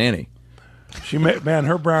brown Annie. She invented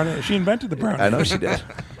the brown Annie. I know she did.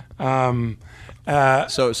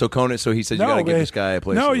 So Conan, so he said, you got to give this guy a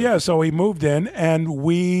place. No, yeah. So he moved in, and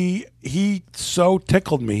he so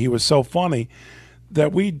tickled me. He was so funny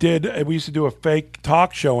that we used to do a fake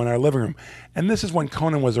talk show in our living room, and this is when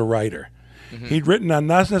Conan was a writer. Mm-hmm. He'd written on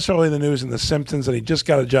not necessarily the news and The Simpsons, and he just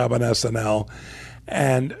got a job on SNL,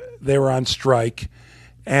 and they were on strike,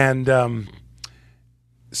 and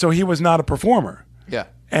so he was not a performer. Yeah.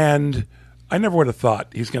 And I never would have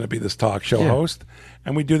thought he's going to be this talk show host.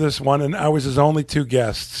 And we do this one, and I was his only two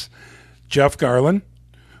guests. Jeff Garlin,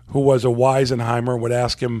 who was a Weisenheimer, would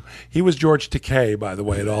ask him. He was George Takei, by the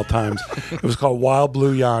way, at all times. It was called Wild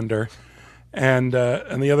Blue Yonder. And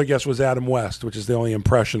the other guest was Adam West, which is the only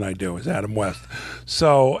impression I do is Adam West.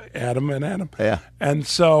 So Adam. Yeah. And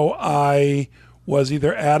so I was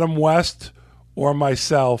either Adam West or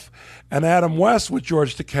myself. And Adam West with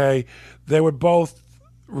George Takei, they would both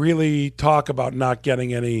really talk about not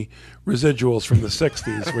getting any residuals from the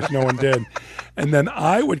 60s, which no one did. And then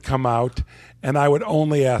I would come out and I would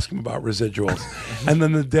only ask him about residuals. And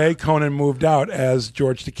then the day Conan moved out as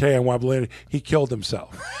George Takei on Wobbly, he killed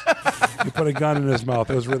himself. He put a gun in his mouth.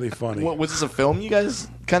 It was really funny. Was this a film you guys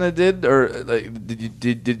kind of did, or like,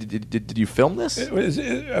 did you film this?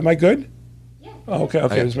 Am I good? Oh, okay,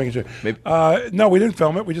 just making sure. Maybe. No, we didn't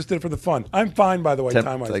film it. We just did it for the fun. I'm fine, by the way, 10,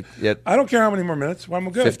 time-wise. like, yeah. I don't care how many more minutes. I'm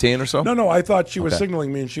good. 15 or so? No, I thought she was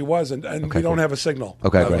signaling me, and she wasn't, and we don't have a signal.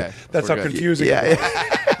 Okay, great. That's how confusing it is.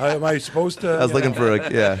 Am I supposed to? I was looking for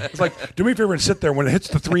It's like, do me a favor and sit there when it hits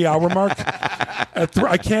the 3-hour mark.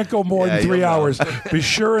 I can't go more than 3 hours. Be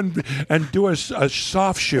sure and do a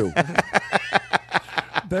soft shoe.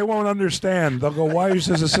 They won't understand. They'll go, why is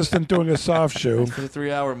his assistant doing a soft shoe? For the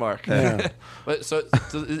 3-hour mark. Yeah. But so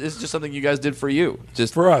it's just something you guys did for you,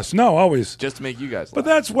 just For us. No, always. just to make you guys. But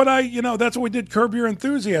laugh. that's what that's what we did. Curb Your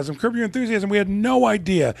Enthusiasm. Curb Your Enthusiasm. We had no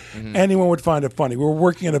idea anyone would find it funny. We were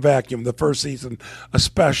working in a vacuum the first season,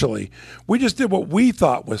 especially. We just did what we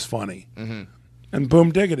thought was funny. And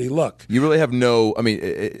boom diggity, look. You really have no. I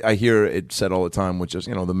mean, I hear it said all the time, which is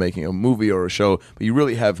the making of a movie or a show, but you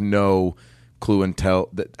really have no clue and tell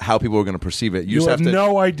that how people are going to perceive it. You just have to,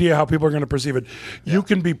 no idea how people are going to perceive it. You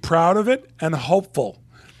can be proud of it and hopeful,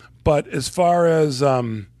 but as far as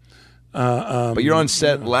But you're on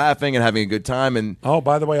set laughing and having a good time, and Oh,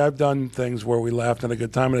 by the way, I've done things where we laughed and had a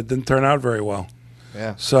good time, and it didn't turn out very well.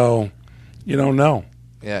 Yeah. So, you don't know.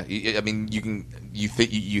 Yeah. I mean, you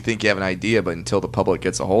think you have an idea, but until the public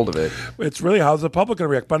gets a hold of it. It's really how's the public going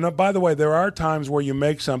to react. But no, by the way, there are times where you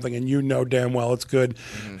make something and you know damn well it's good,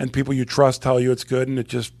 and people you trust tell you it's good, and it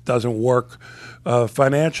just doesn't work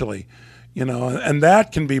financially. You know, and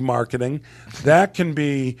that can be marketing. That can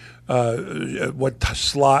be what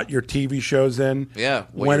slot your TV show's in. Yeah,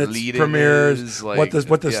 what when your it lead premieres. is, like,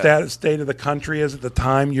 what the yeah. state of the country is at the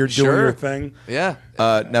time you're doing Sure. your thing. Yeah.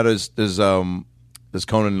 now does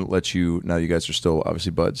Conan let you? Now you guys are still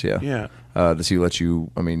obviously buds, yeah. Yeah. Does he let you?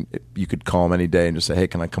 I mean, you could call him any day and just say, "Hey,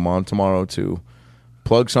 can I come on tomorrow to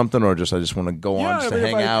plug something?" Or just I just want to go on just to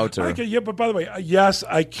hang out. Or yeah, but by the way, yes,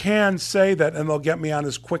 I can say that, and they'll get me on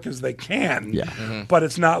as quick as they can. Yeah. But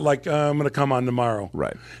it's not like I'm going to come on tomorrow.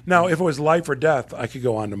 Right. Now, if it was life or death, I could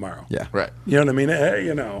go on tomorrow. yeah, Right. You know what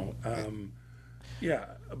I mean? Yeah.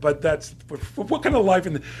 But that's what kind of life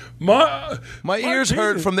in the, My ears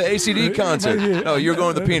hurt penis. from the ACD concert. No, you're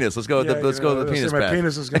going with the penis. Let's go with Yeah, let's go with the penis. My path.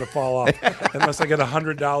 penis is going to fall off unless I get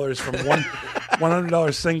 $100 from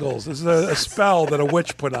 $100 singles. This is a spell that a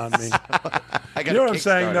witch put on me. You know what I'm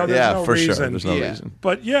saying? No, there's Yeah, no for reason. sure. There's no Yeah. reason.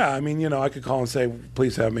 But yeah, I mean, I could call and say,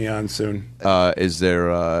 please have me on soon. Is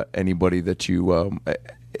there anybody that you?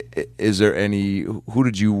 Is there any? Who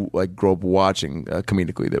did you like grow up watching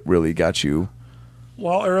comedically that really got you?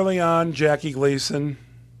 Well, early on, Jackie Gleason.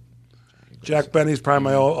 Jack Benny's probably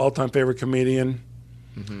my all-time favorite comedian.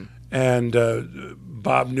 And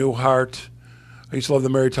Bob Newhart. I used to love the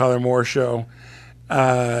Mary Tyler Moore Show.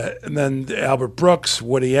 And then Albert Brooks,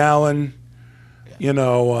 Woody Allen, David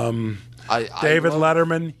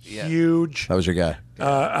Letterman, huge. That was your guy.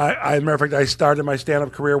 As a matter of fact, I started my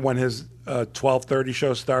stand-up career when his 12:30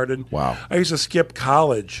 show started. Wow. I used to skip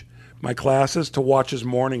college, my classes, to watch his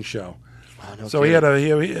morning show. No So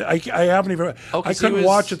kidding. I haven't even. Oh, I 'cause couldn't he was-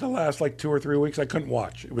 watch it the last 2 or 3 weeks. I couldn't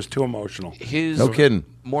watch. It was too emotional. His No kidding.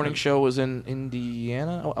 morning show was in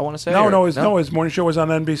Indiana, I want to say. His morning show was on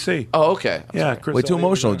NBC. Oh, okay. I'm Yeah, sorry. Chris Way too Elliott was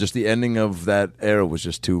emotional. on. Just the ending of that era was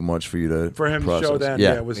just too much for you to For him process. to show that,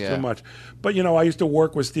 Yeah, it was Yeah. too much. But I used to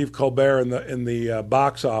work with Steve Colbert in the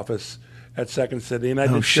box office at Second City, and I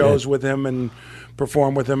did shows with him and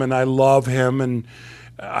performed with him, and I love him, and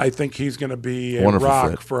I think he's going to be a Wonderful rock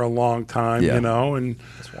fit. for a long time. Yeah. And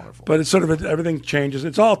That's wonderful. but it's sort of everything changes.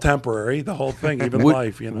 It's all temporary. The whole thing, even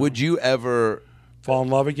life. Would you ever fall in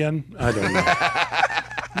love again? I don't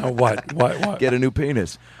know. No, what? get a new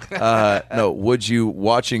penis? No. Would you?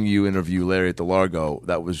 Watching you interview Larry at the Largo,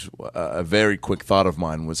 that was a very quick thought of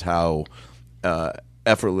mine. Was how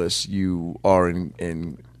effortless you are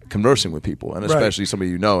in conversing with people, and especially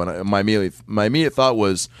somebody you know. And my immediate thought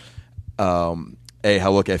was.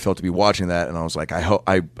 How lucky I felt to be watching that, and I was like,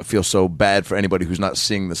 I feel so bad for anybody who's not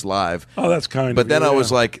seeing this live. Oh, that's kind. But of then you, I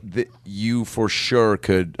was yeah. like, you for sure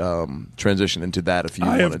could transition into that if you I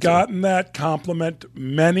wanted have to. gotten that compliment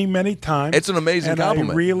many, many times. It's an amazing and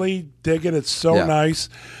compliment. I really dig it. It's so Yeah. nice.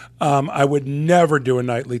 I would never do a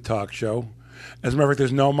nightly talk show. As a matter of fact,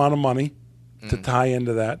 there's no amount of money to tie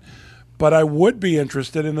into that. But I would be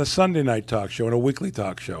interested in a Sunday night talk show and a weekly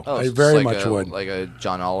talk show. Oh, I it's very like much would. like a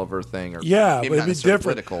John Oliver thing, or Yeah, maybe but not it'd be necessarily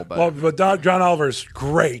different. political, but John Oliver's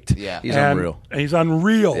great. Yeah. He's And unreal. He's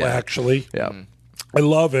unreal, Yeah. actually. Yeah. I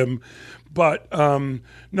love him. But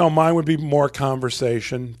no, mine would be more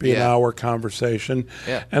conversation, be an Yeah. hour conversation.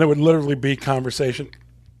 Yeah. And it would literally be conversation.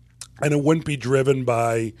 And it wouldn't be driven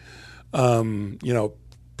by,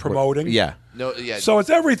 promoting. Yeah. no, yeah. So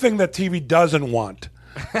it's everything that TV doesn't want.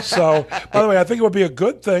 So, by the way, I think it would be a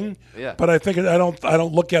good thing. Yeah. But I think I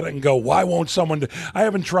don't look at it and go, why won't someone do? I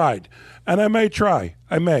haven't tried, and I may try.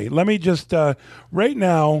 I may. Let me just right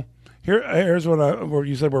now. Here's where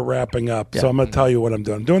you said we're wrapping up. So I'm going to tell you what I'm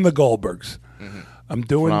doing. I'm doing the Goldbergs. I'm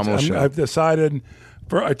doing. Phenomenal show. I've decided.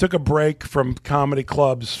 I took a break from comedy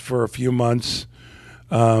clubs for a few months.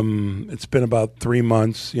 It's been about 3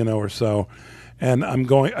 months, or so. And I'm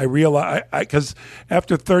going. I realize because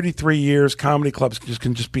after 33 years, comedy clubs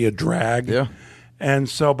can just be a drag. Yeah. And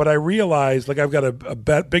so, but I realized I've got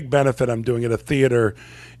a big benefit. I'm doing at a theater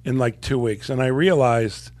in 2 weeks, and I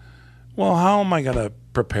realized, well, how am I going to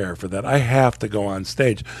prepare for that? I have to go on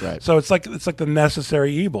stage. Right. So it's like the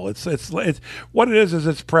necessary evil. It's what it is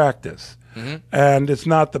it's practice. And it's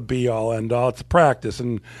not the be all end all. It's practice.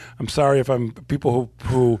 And I'm sorry if I'm people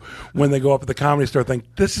who when they go up at the Comedy Store think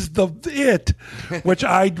this is it, which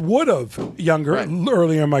I would have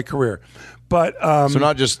earlier in my career. But So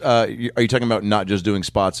not just are you talking about not just doing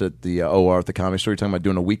spots at the OR at the Comedy Store? You're talking about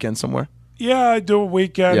doing a weekend somewhere? Yeah, I do a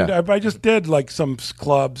weekend. Yeah. I just did like some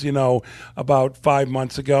clubs, about 5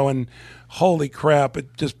 months ago, and holy crap,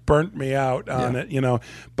 it just burnt me out on it,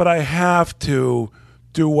 But I have to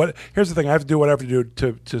do what. Here's the thing: I have to do what I have to do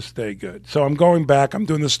to stay good. So I'm going back. I'm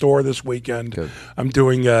doing the store this weekend. Good. I'm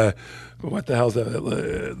doing what the hell's that?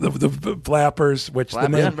 The Flappers, which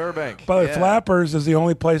Flappers the name. in Burbank. But Yeah. Flappers is the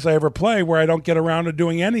only place I ever play where I don't get around to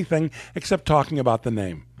doing anything except talking about the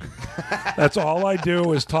name. That's all I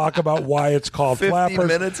do is talk about why it's called 50 Flappers.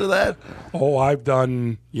 minutes of that? Oh, I've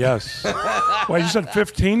done, yes. Well, you said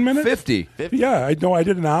 15 minutes? 50. Yeah, I know. I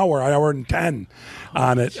did an hour and 10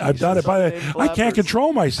 on it. I've done it. But I can't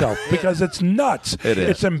control myself because it's nuts. It is.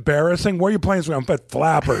 It's embarrassing. Where are you playing? I'm at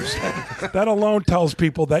Flappers. That alone tells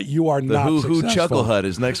people that you are The not Hoo Hoo successful. Chuckle Hut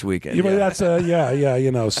is next weekend. Yeah, but Yeah.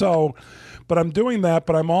 that's So, but I'm doing that.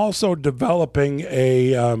 But I'm also developing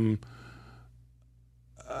a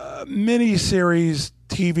mini-series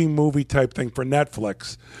TV movie type thing for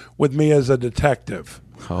Netflix with me as a detective.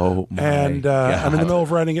 Oh, my And I'm in the middle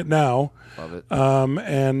of writing it now. Love it.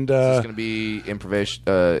 And Is this going to be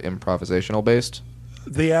improvisational based?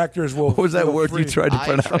 the actors will. What was that feel word free. you tried to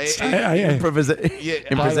pronounce?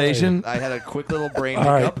 Improvisation? I had a quick little brain All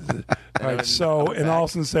right. hiccup. All right. So, in all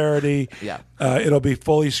sincerity, Yeah. it'll be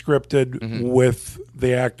fully scripted with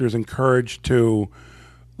the actors encouraged to,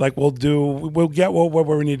 like, we'll get what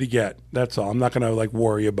we need to get. That's all. I'm not going to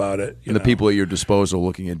worry about it. And the people at your disposal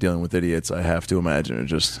looking at dealing with idiots, I have to imagine, are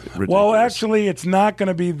just ridiculous. Well, actually, it's not going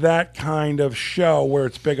to be that kind of show where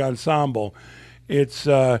it's big ensemble. It's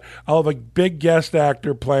I'll have a big guest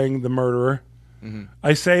actor playing the murderer.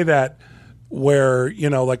 I say that where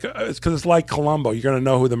it's because it's like Columbo. You're going to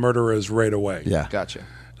know who the murderer is right away. Yeah. Gotcha.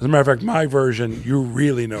 As a matter of fact, my version, you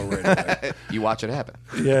really know right away. You watch it happen.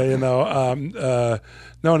 Yeah, no,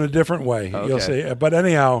 in a different way. You'll Okay. see. But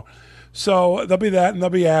anyhow, so there'll be that, and there'll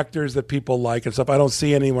be actors that people like and stuff. I don't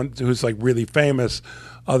see anyone who's really famous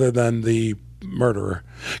other than the murderer.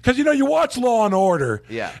 Because, you watch Law and Order,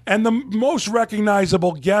 Yeah. and the most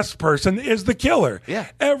recognizable guest person is the killer. Yeah.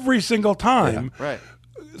 Every single time. Right.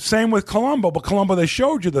 Same with Columbo, but Columbo, they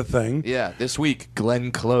showed you the thing. Yeah. This week,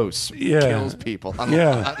 Glenn Close kills people.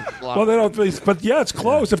 Yeah. Well, they don't. But yeah, it's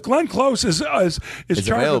close. If Glenn Close is charged with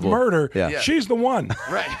available. murder, Yeah. she's the one.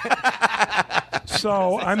 Right.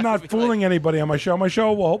 So I'm not fooling anybody on my show. My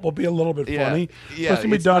show will be a little bit Yeah. funny. Yeah, It's gonna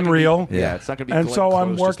be it's not done gonna be- real. Yeah, it's not gonna be And Glenn so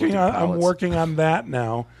I'm Close just working lifting on pallets. that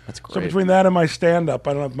now. That's So great. between that and my stand up,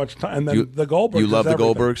 I don't have much time. And then the Goldbergs. You love is the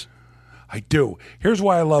everything. Goldbergs? I do. Here's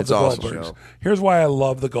why I love It's the awesome Goldbergs. show. Here's why I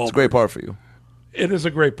love the Goldbergs. It's a great part for you. It is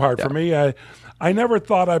a great part for me. I never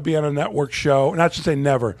thought I'd be on a network show, and I should say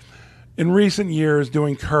never. In recent years,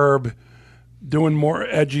 doing Curb, doing more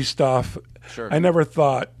edgy stuff, Sure. I never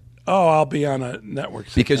thought, I'll be on a network.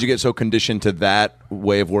 Because you get so conditioned to that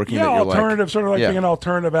way of working that you're alternative, sort of like Yeah. being an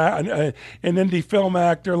alternative, an indie film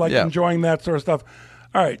actor, Yeah. enjoying that sort of stuff.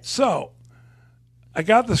 All right, so I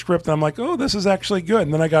got the script, and I'm like, oh, this is actually good.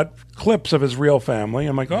 And then I got clips of his real family.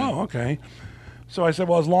 I'm like, oh, okay. So I said,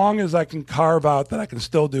 well, as long as I can carve out that I can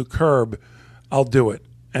still do Curb, I'll do it.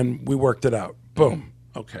 And we worked it out. Boom.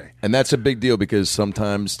 Okay. And that's a big deal because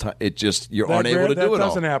sometimes it just you're unable to do it all. That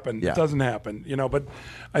doesn't happen. Yeah. It doesn't happen. But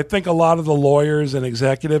I think a lot of the lawyers and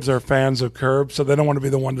executives are fans of Curb, so they don't want to be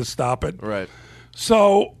the one to stop it. Right.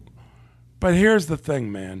 So, but here's the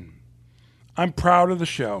thing, man. I'm proud of the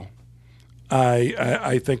show.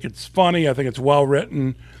 I think it's funny. I think it's well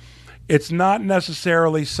written. It's not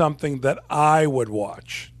necessarily something that I would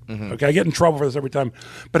watch. Okay, I get in trouble for this every time.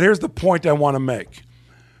 But here's the point I want to make.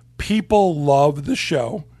 People love the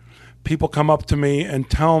show. People come up to me and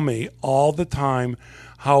tell me all the time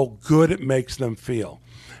how good it makes them feel.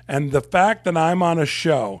 And the fact that I'm on a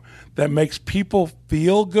show that makes people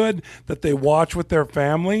feel good, that they watch with their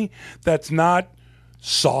family, that's not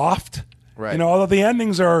soft. Right. Although the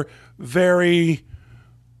endings are very,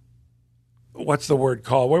 what's the word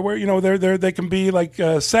called? Where they can be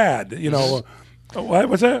sad.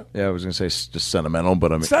 What's that? Yeah, I was going to say just sentimental,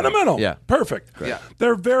 but I mean Sentimental. Yeah. Perfect. Yeah.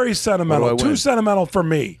 They're very sentimental. What do I win? Too sentimental for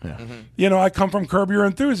me. Yeah. I come from Curb Your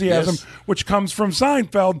Enthusiasm, Yes. which comes from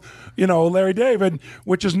Seinfeld, Larry David,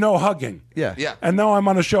 which is no hugging. Yeah. Yeah. And now I'm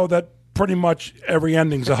on a show that pretty much every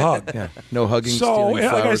ending's a hug. Yeah. No hugging, So, stealing like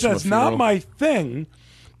I flowers said, from a it's not funeral. my thing,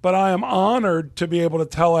 but I am honored to be able to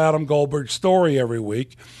tell Adam Goldberg's story every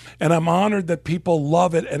week. And I'm honored that people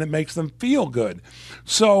love it and it makes them feel good.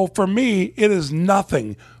 So for me, it is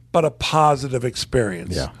nothing but a positive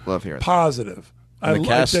experience. Yeah. Love hearing that. Positive. And the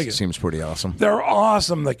cast I dig it. seems pretty awesome. They're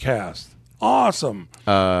awesome, the cast. Awesome.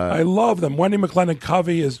 I love them. Wendy McLennan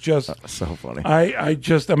Covey is just, So funny.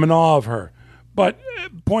 I'm in awe of her. But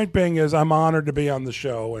point being is, I'm honored to be on the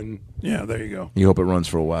show, and yeah, there you go. You hope it runs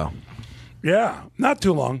for a while. Yeah, not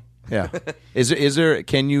too long. Yeah. Is there?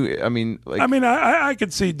 Can you? I mean, like, I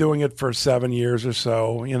could see doing it for 7 years or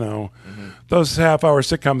so. You know, those half-hour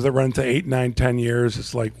sitcoms that run into 8, 9, 10 years.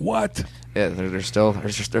 It's like what? Yeah, they're still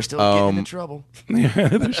getting in trouble. Yeah,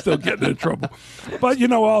 they're still getting in trouble. But you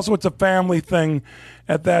know, also it's a family thing.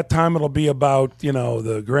 At that time, it'll be about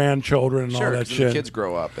the grandchildren and all that 'cause shit. the kids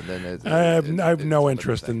grow up, and then I have no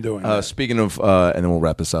interest in doing that. speaking of, and then we'll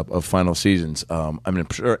wrap this up, of final seasons. I mean, I'm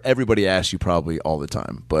sure everybody asks you probably all the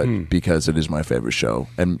time, but because it is my favorite show,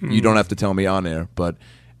 and you don't have to tell me on air, but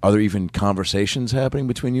are there even conversations happening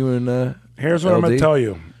between you and Here's what I'm going LD? to tell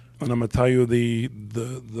you, and I'm going to tell you the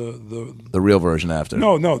real version after? I'm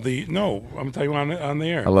going to tell you on the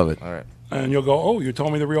air. I love it. all right. And you'll go, oh, you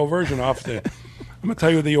told me the real version off the. I'm going to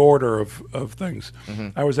tell you the order of things.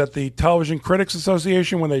 I was at the Television Critics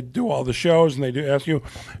Association when they do all the shows and they do ask you,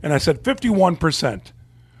 and I said 51%.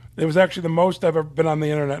 It was actually the most I've ever been on the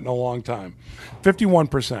internet in a long time.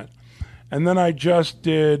 51%. And then I just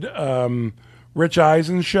did Rich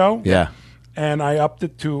Eisen's show. Yeah. And I upped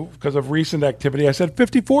it to, because of recent activity, I said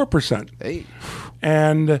 54%. Hey,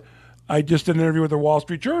 And I just did an interview with the Wall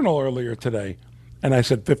Street Journal earlier today, and I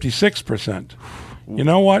said 56%. You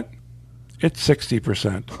know what? It's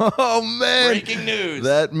 60%. Oh man! breaking news.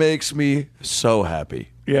 That makes me so happy.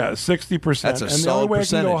 Yeah, 60%. That's a and the solid only way I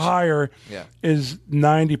can go percentage. higher Yeah. is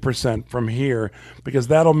 90% from here, because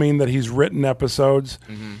that'll mean that he's written episodes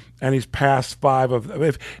and he's passed 5 of them.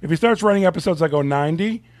 If he starts writing episodes, I go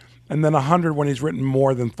 90, and then 100 when he's written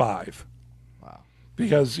more than 5. Wow.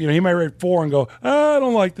 Because he might write 4 and go, I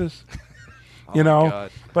don't like this. God.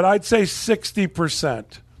 But I'd say 60%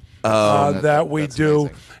 that we that's do,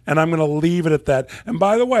 amazing. and I'm going to leave it at that. And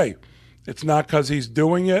by the way, it's not because he's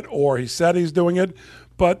doing it or he said he's doing it,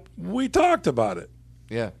 but we talked about it.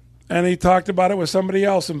 Yeah. And he talked about it with somebody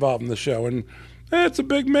else involved in the show, and it's a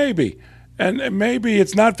big maybe. And maybe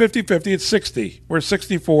it's not 50-50, it's 60. We're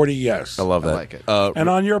 60-40, yes. I love that. I like it. And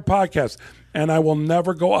on your podcast. And I will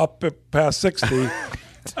never go up past 60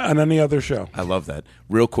 on any other show. I love that.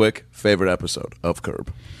 Real quick, favorite episode of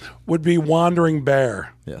Curb? Would be Wandering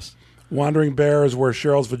Bear. Yes. Wandering Bear is where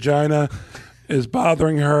Cheryl's vagina is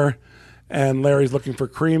bothering her, and Larry's looking for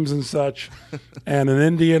creams and such, and an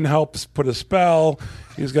Indian helps put a spell.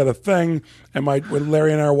 He's got a thing, and when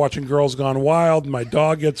Larry and I are watching Girls Gone Wild, my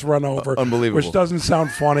dog gets run over. Unbelievable. Which doesn't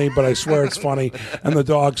sound funny, but I swear it's funny, and the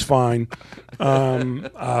dog's fine.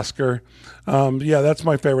 Oscar. Yeah, that's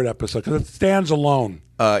my favorite episode, because it stands alone.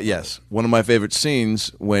 Yes. One of my favorite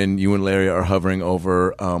scenes when you and Larry are hovering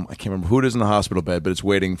over, I can't remember who it is in the hospital bed, but it's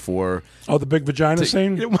waiting for... Oh, the big vagina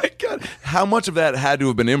scene? Oh, my God. How much of that had to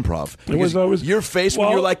have been improv? Because always- your face when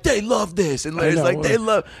well- you're like, they love this. And Larry's I know. like, they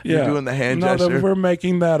love... You're doing the hand no, gesture. we're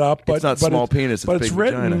making that up. But, It's not but small penis, it's but big it's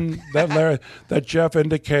written vagina. that Jeff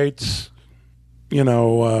indicates,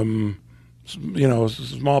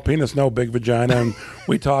 small penis, no big vagina, and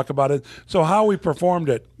we talk about it. So how we performed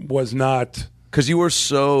it was not... Because you were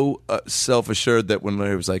so self-assured that when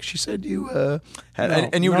Larry was like, she said you had... No.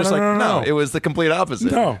 And you were No, just no, like, no, no, no. it was the complete opposite.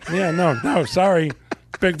 No, sorry.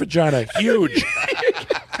 Big vagina, huge.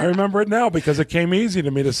 I remember it now because it came easy to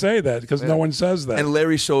me to say that, because no one says that. And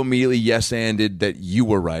Larry so immediately yes-anded that you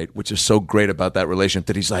were right, which is so great about that relationship,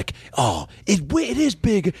 that he's like, oh, it is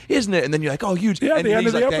big, isn't it? And then you're like, oh, huge. Yeah, at and the end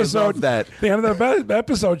he's of the like, I episode, love that. the end of the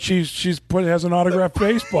episode, she has an autographed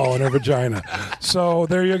baseball in her vagina. So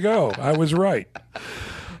there you go. I was right.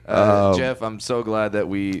 Jeff, I'm so glad that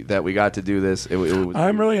we got to do this. It was,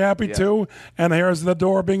 I'm really happy yeah. too. And here's the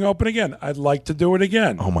door being open again. I'd like to do it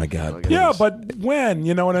again. Oh, my God. yeah, but when?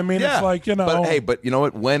 You know what I mean? Yeah. It's like, But, hey, but you know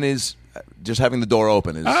what? When is... Just having the door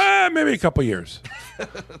open is... maybe a couple years.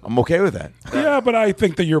 I'm okay with that. Yeah, but I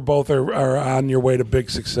think that you're both are on your way to big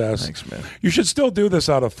success. Thanks, man. You should still do this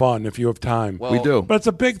out of fun if you have time. Well, We do. But it's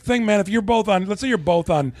a big thing, man. If you're both on, let's say you're both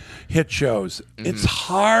on hit shows, it's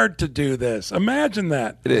hard to do this. Imagine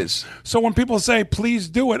that. It is. So when people say, please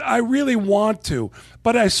do it, I really want to,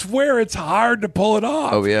 but I swear it's hard to pull it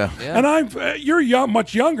off. Oh, yeah. And you're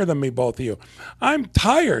much younger than me, both of you. I'm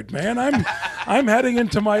tired, man. I'm heading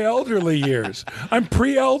into my elderly years. I'm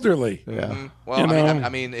pre-elderly. Yeah. Well, You know? I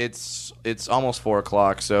mean, it's almost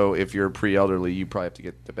 4:00. So if you're pre-elderly, you probably have to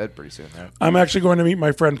get to bed pretty soon. Right? I'm actually going to meet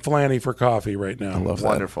my friend Flanny for coffee right now. love that.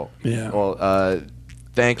 Wonderful. Yeah. Well,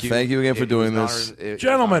 thank you. Thank you again for It doing was this. an honor.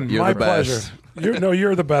 Gentlemen, You're my the best. pleasure.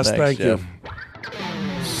 You're the best. Thanks, Thank you. Jeff.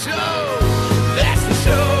 So that's the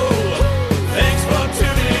show. Thanks for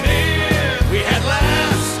tuning in. We had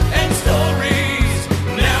laughs and stories.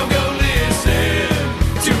 Now go listen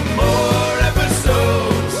to more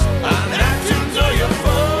episodes on iTunes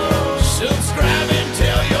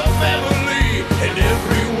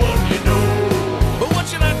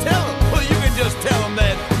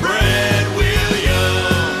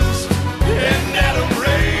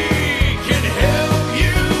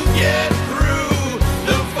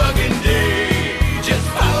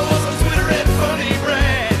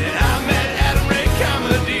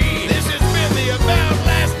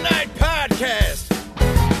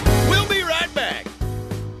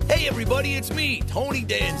everybody, it's me, Tony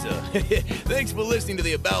Danza. Thanks for listening to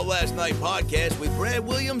the About Last Night podcast with Brad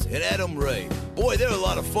Williams and Adam Ray. Boy, they're a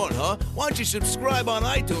lot of fun, huh? Why don't you subscribe on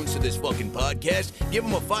iTunes to this fucking podcast, give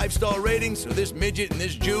them a 5-star rating so this midget and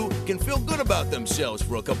this Jew can feel good about themselves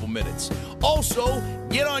for a couple minutes. Also,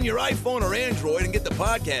 get on your iPhone or Android and get the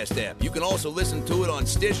podcast app. You can also listen to it on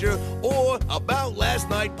Stitcher or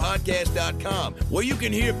AboutLastNightPodcast.com, where you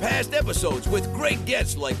can hear past episodes with great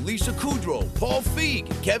guests like Lisa Kudrow, Paul Feig,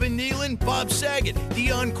 Kevin Nealon, Bob Saget,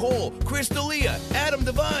 Dion Cole, Chris D'Elia, Adam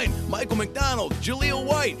Devine, Michael McDonald, Jaleel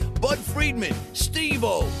White, Bud Friedman,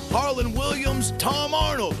 Steve-O, Harlan Williams, Tom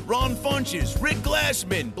Arnold, Ron Funches, Rick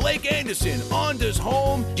Glassman, Blake Anderson, Anders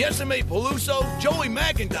Holm, Jessime Peluso, Joey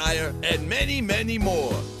McIntyre, and many, many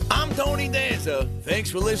more. I'm Tony Danza. Thanks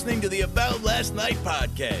for listening to the About Last Night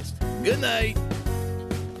podcast. Good night.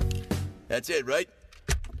 That's it, right?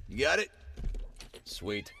 You got it?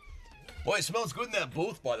 Sweet. Boy, it smells good in that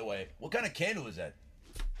booth, by the way. What kind of candle is that?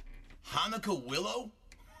 Hanukkah willow?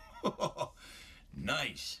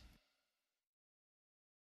 Nice.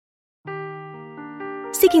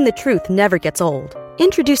 Seeking the truth never gets old.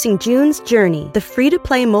 Introducing June's Journey, the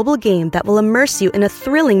free-to-play mobile game that will immerse you in a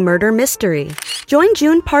thrilling murder mystery. Join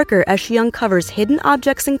June Parker as she uncovers hidden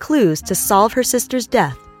objects and clues to solve her sister's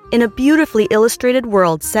death in a beautifully illustrated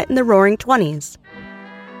world set in the Roaring '20s.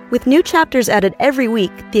 With new chapters added every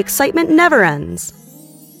week, the excitement never ends.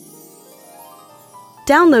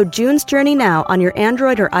 Download June's Journey now on your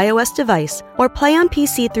Android or iOS device, or play on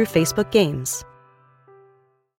PC through Facebook Games.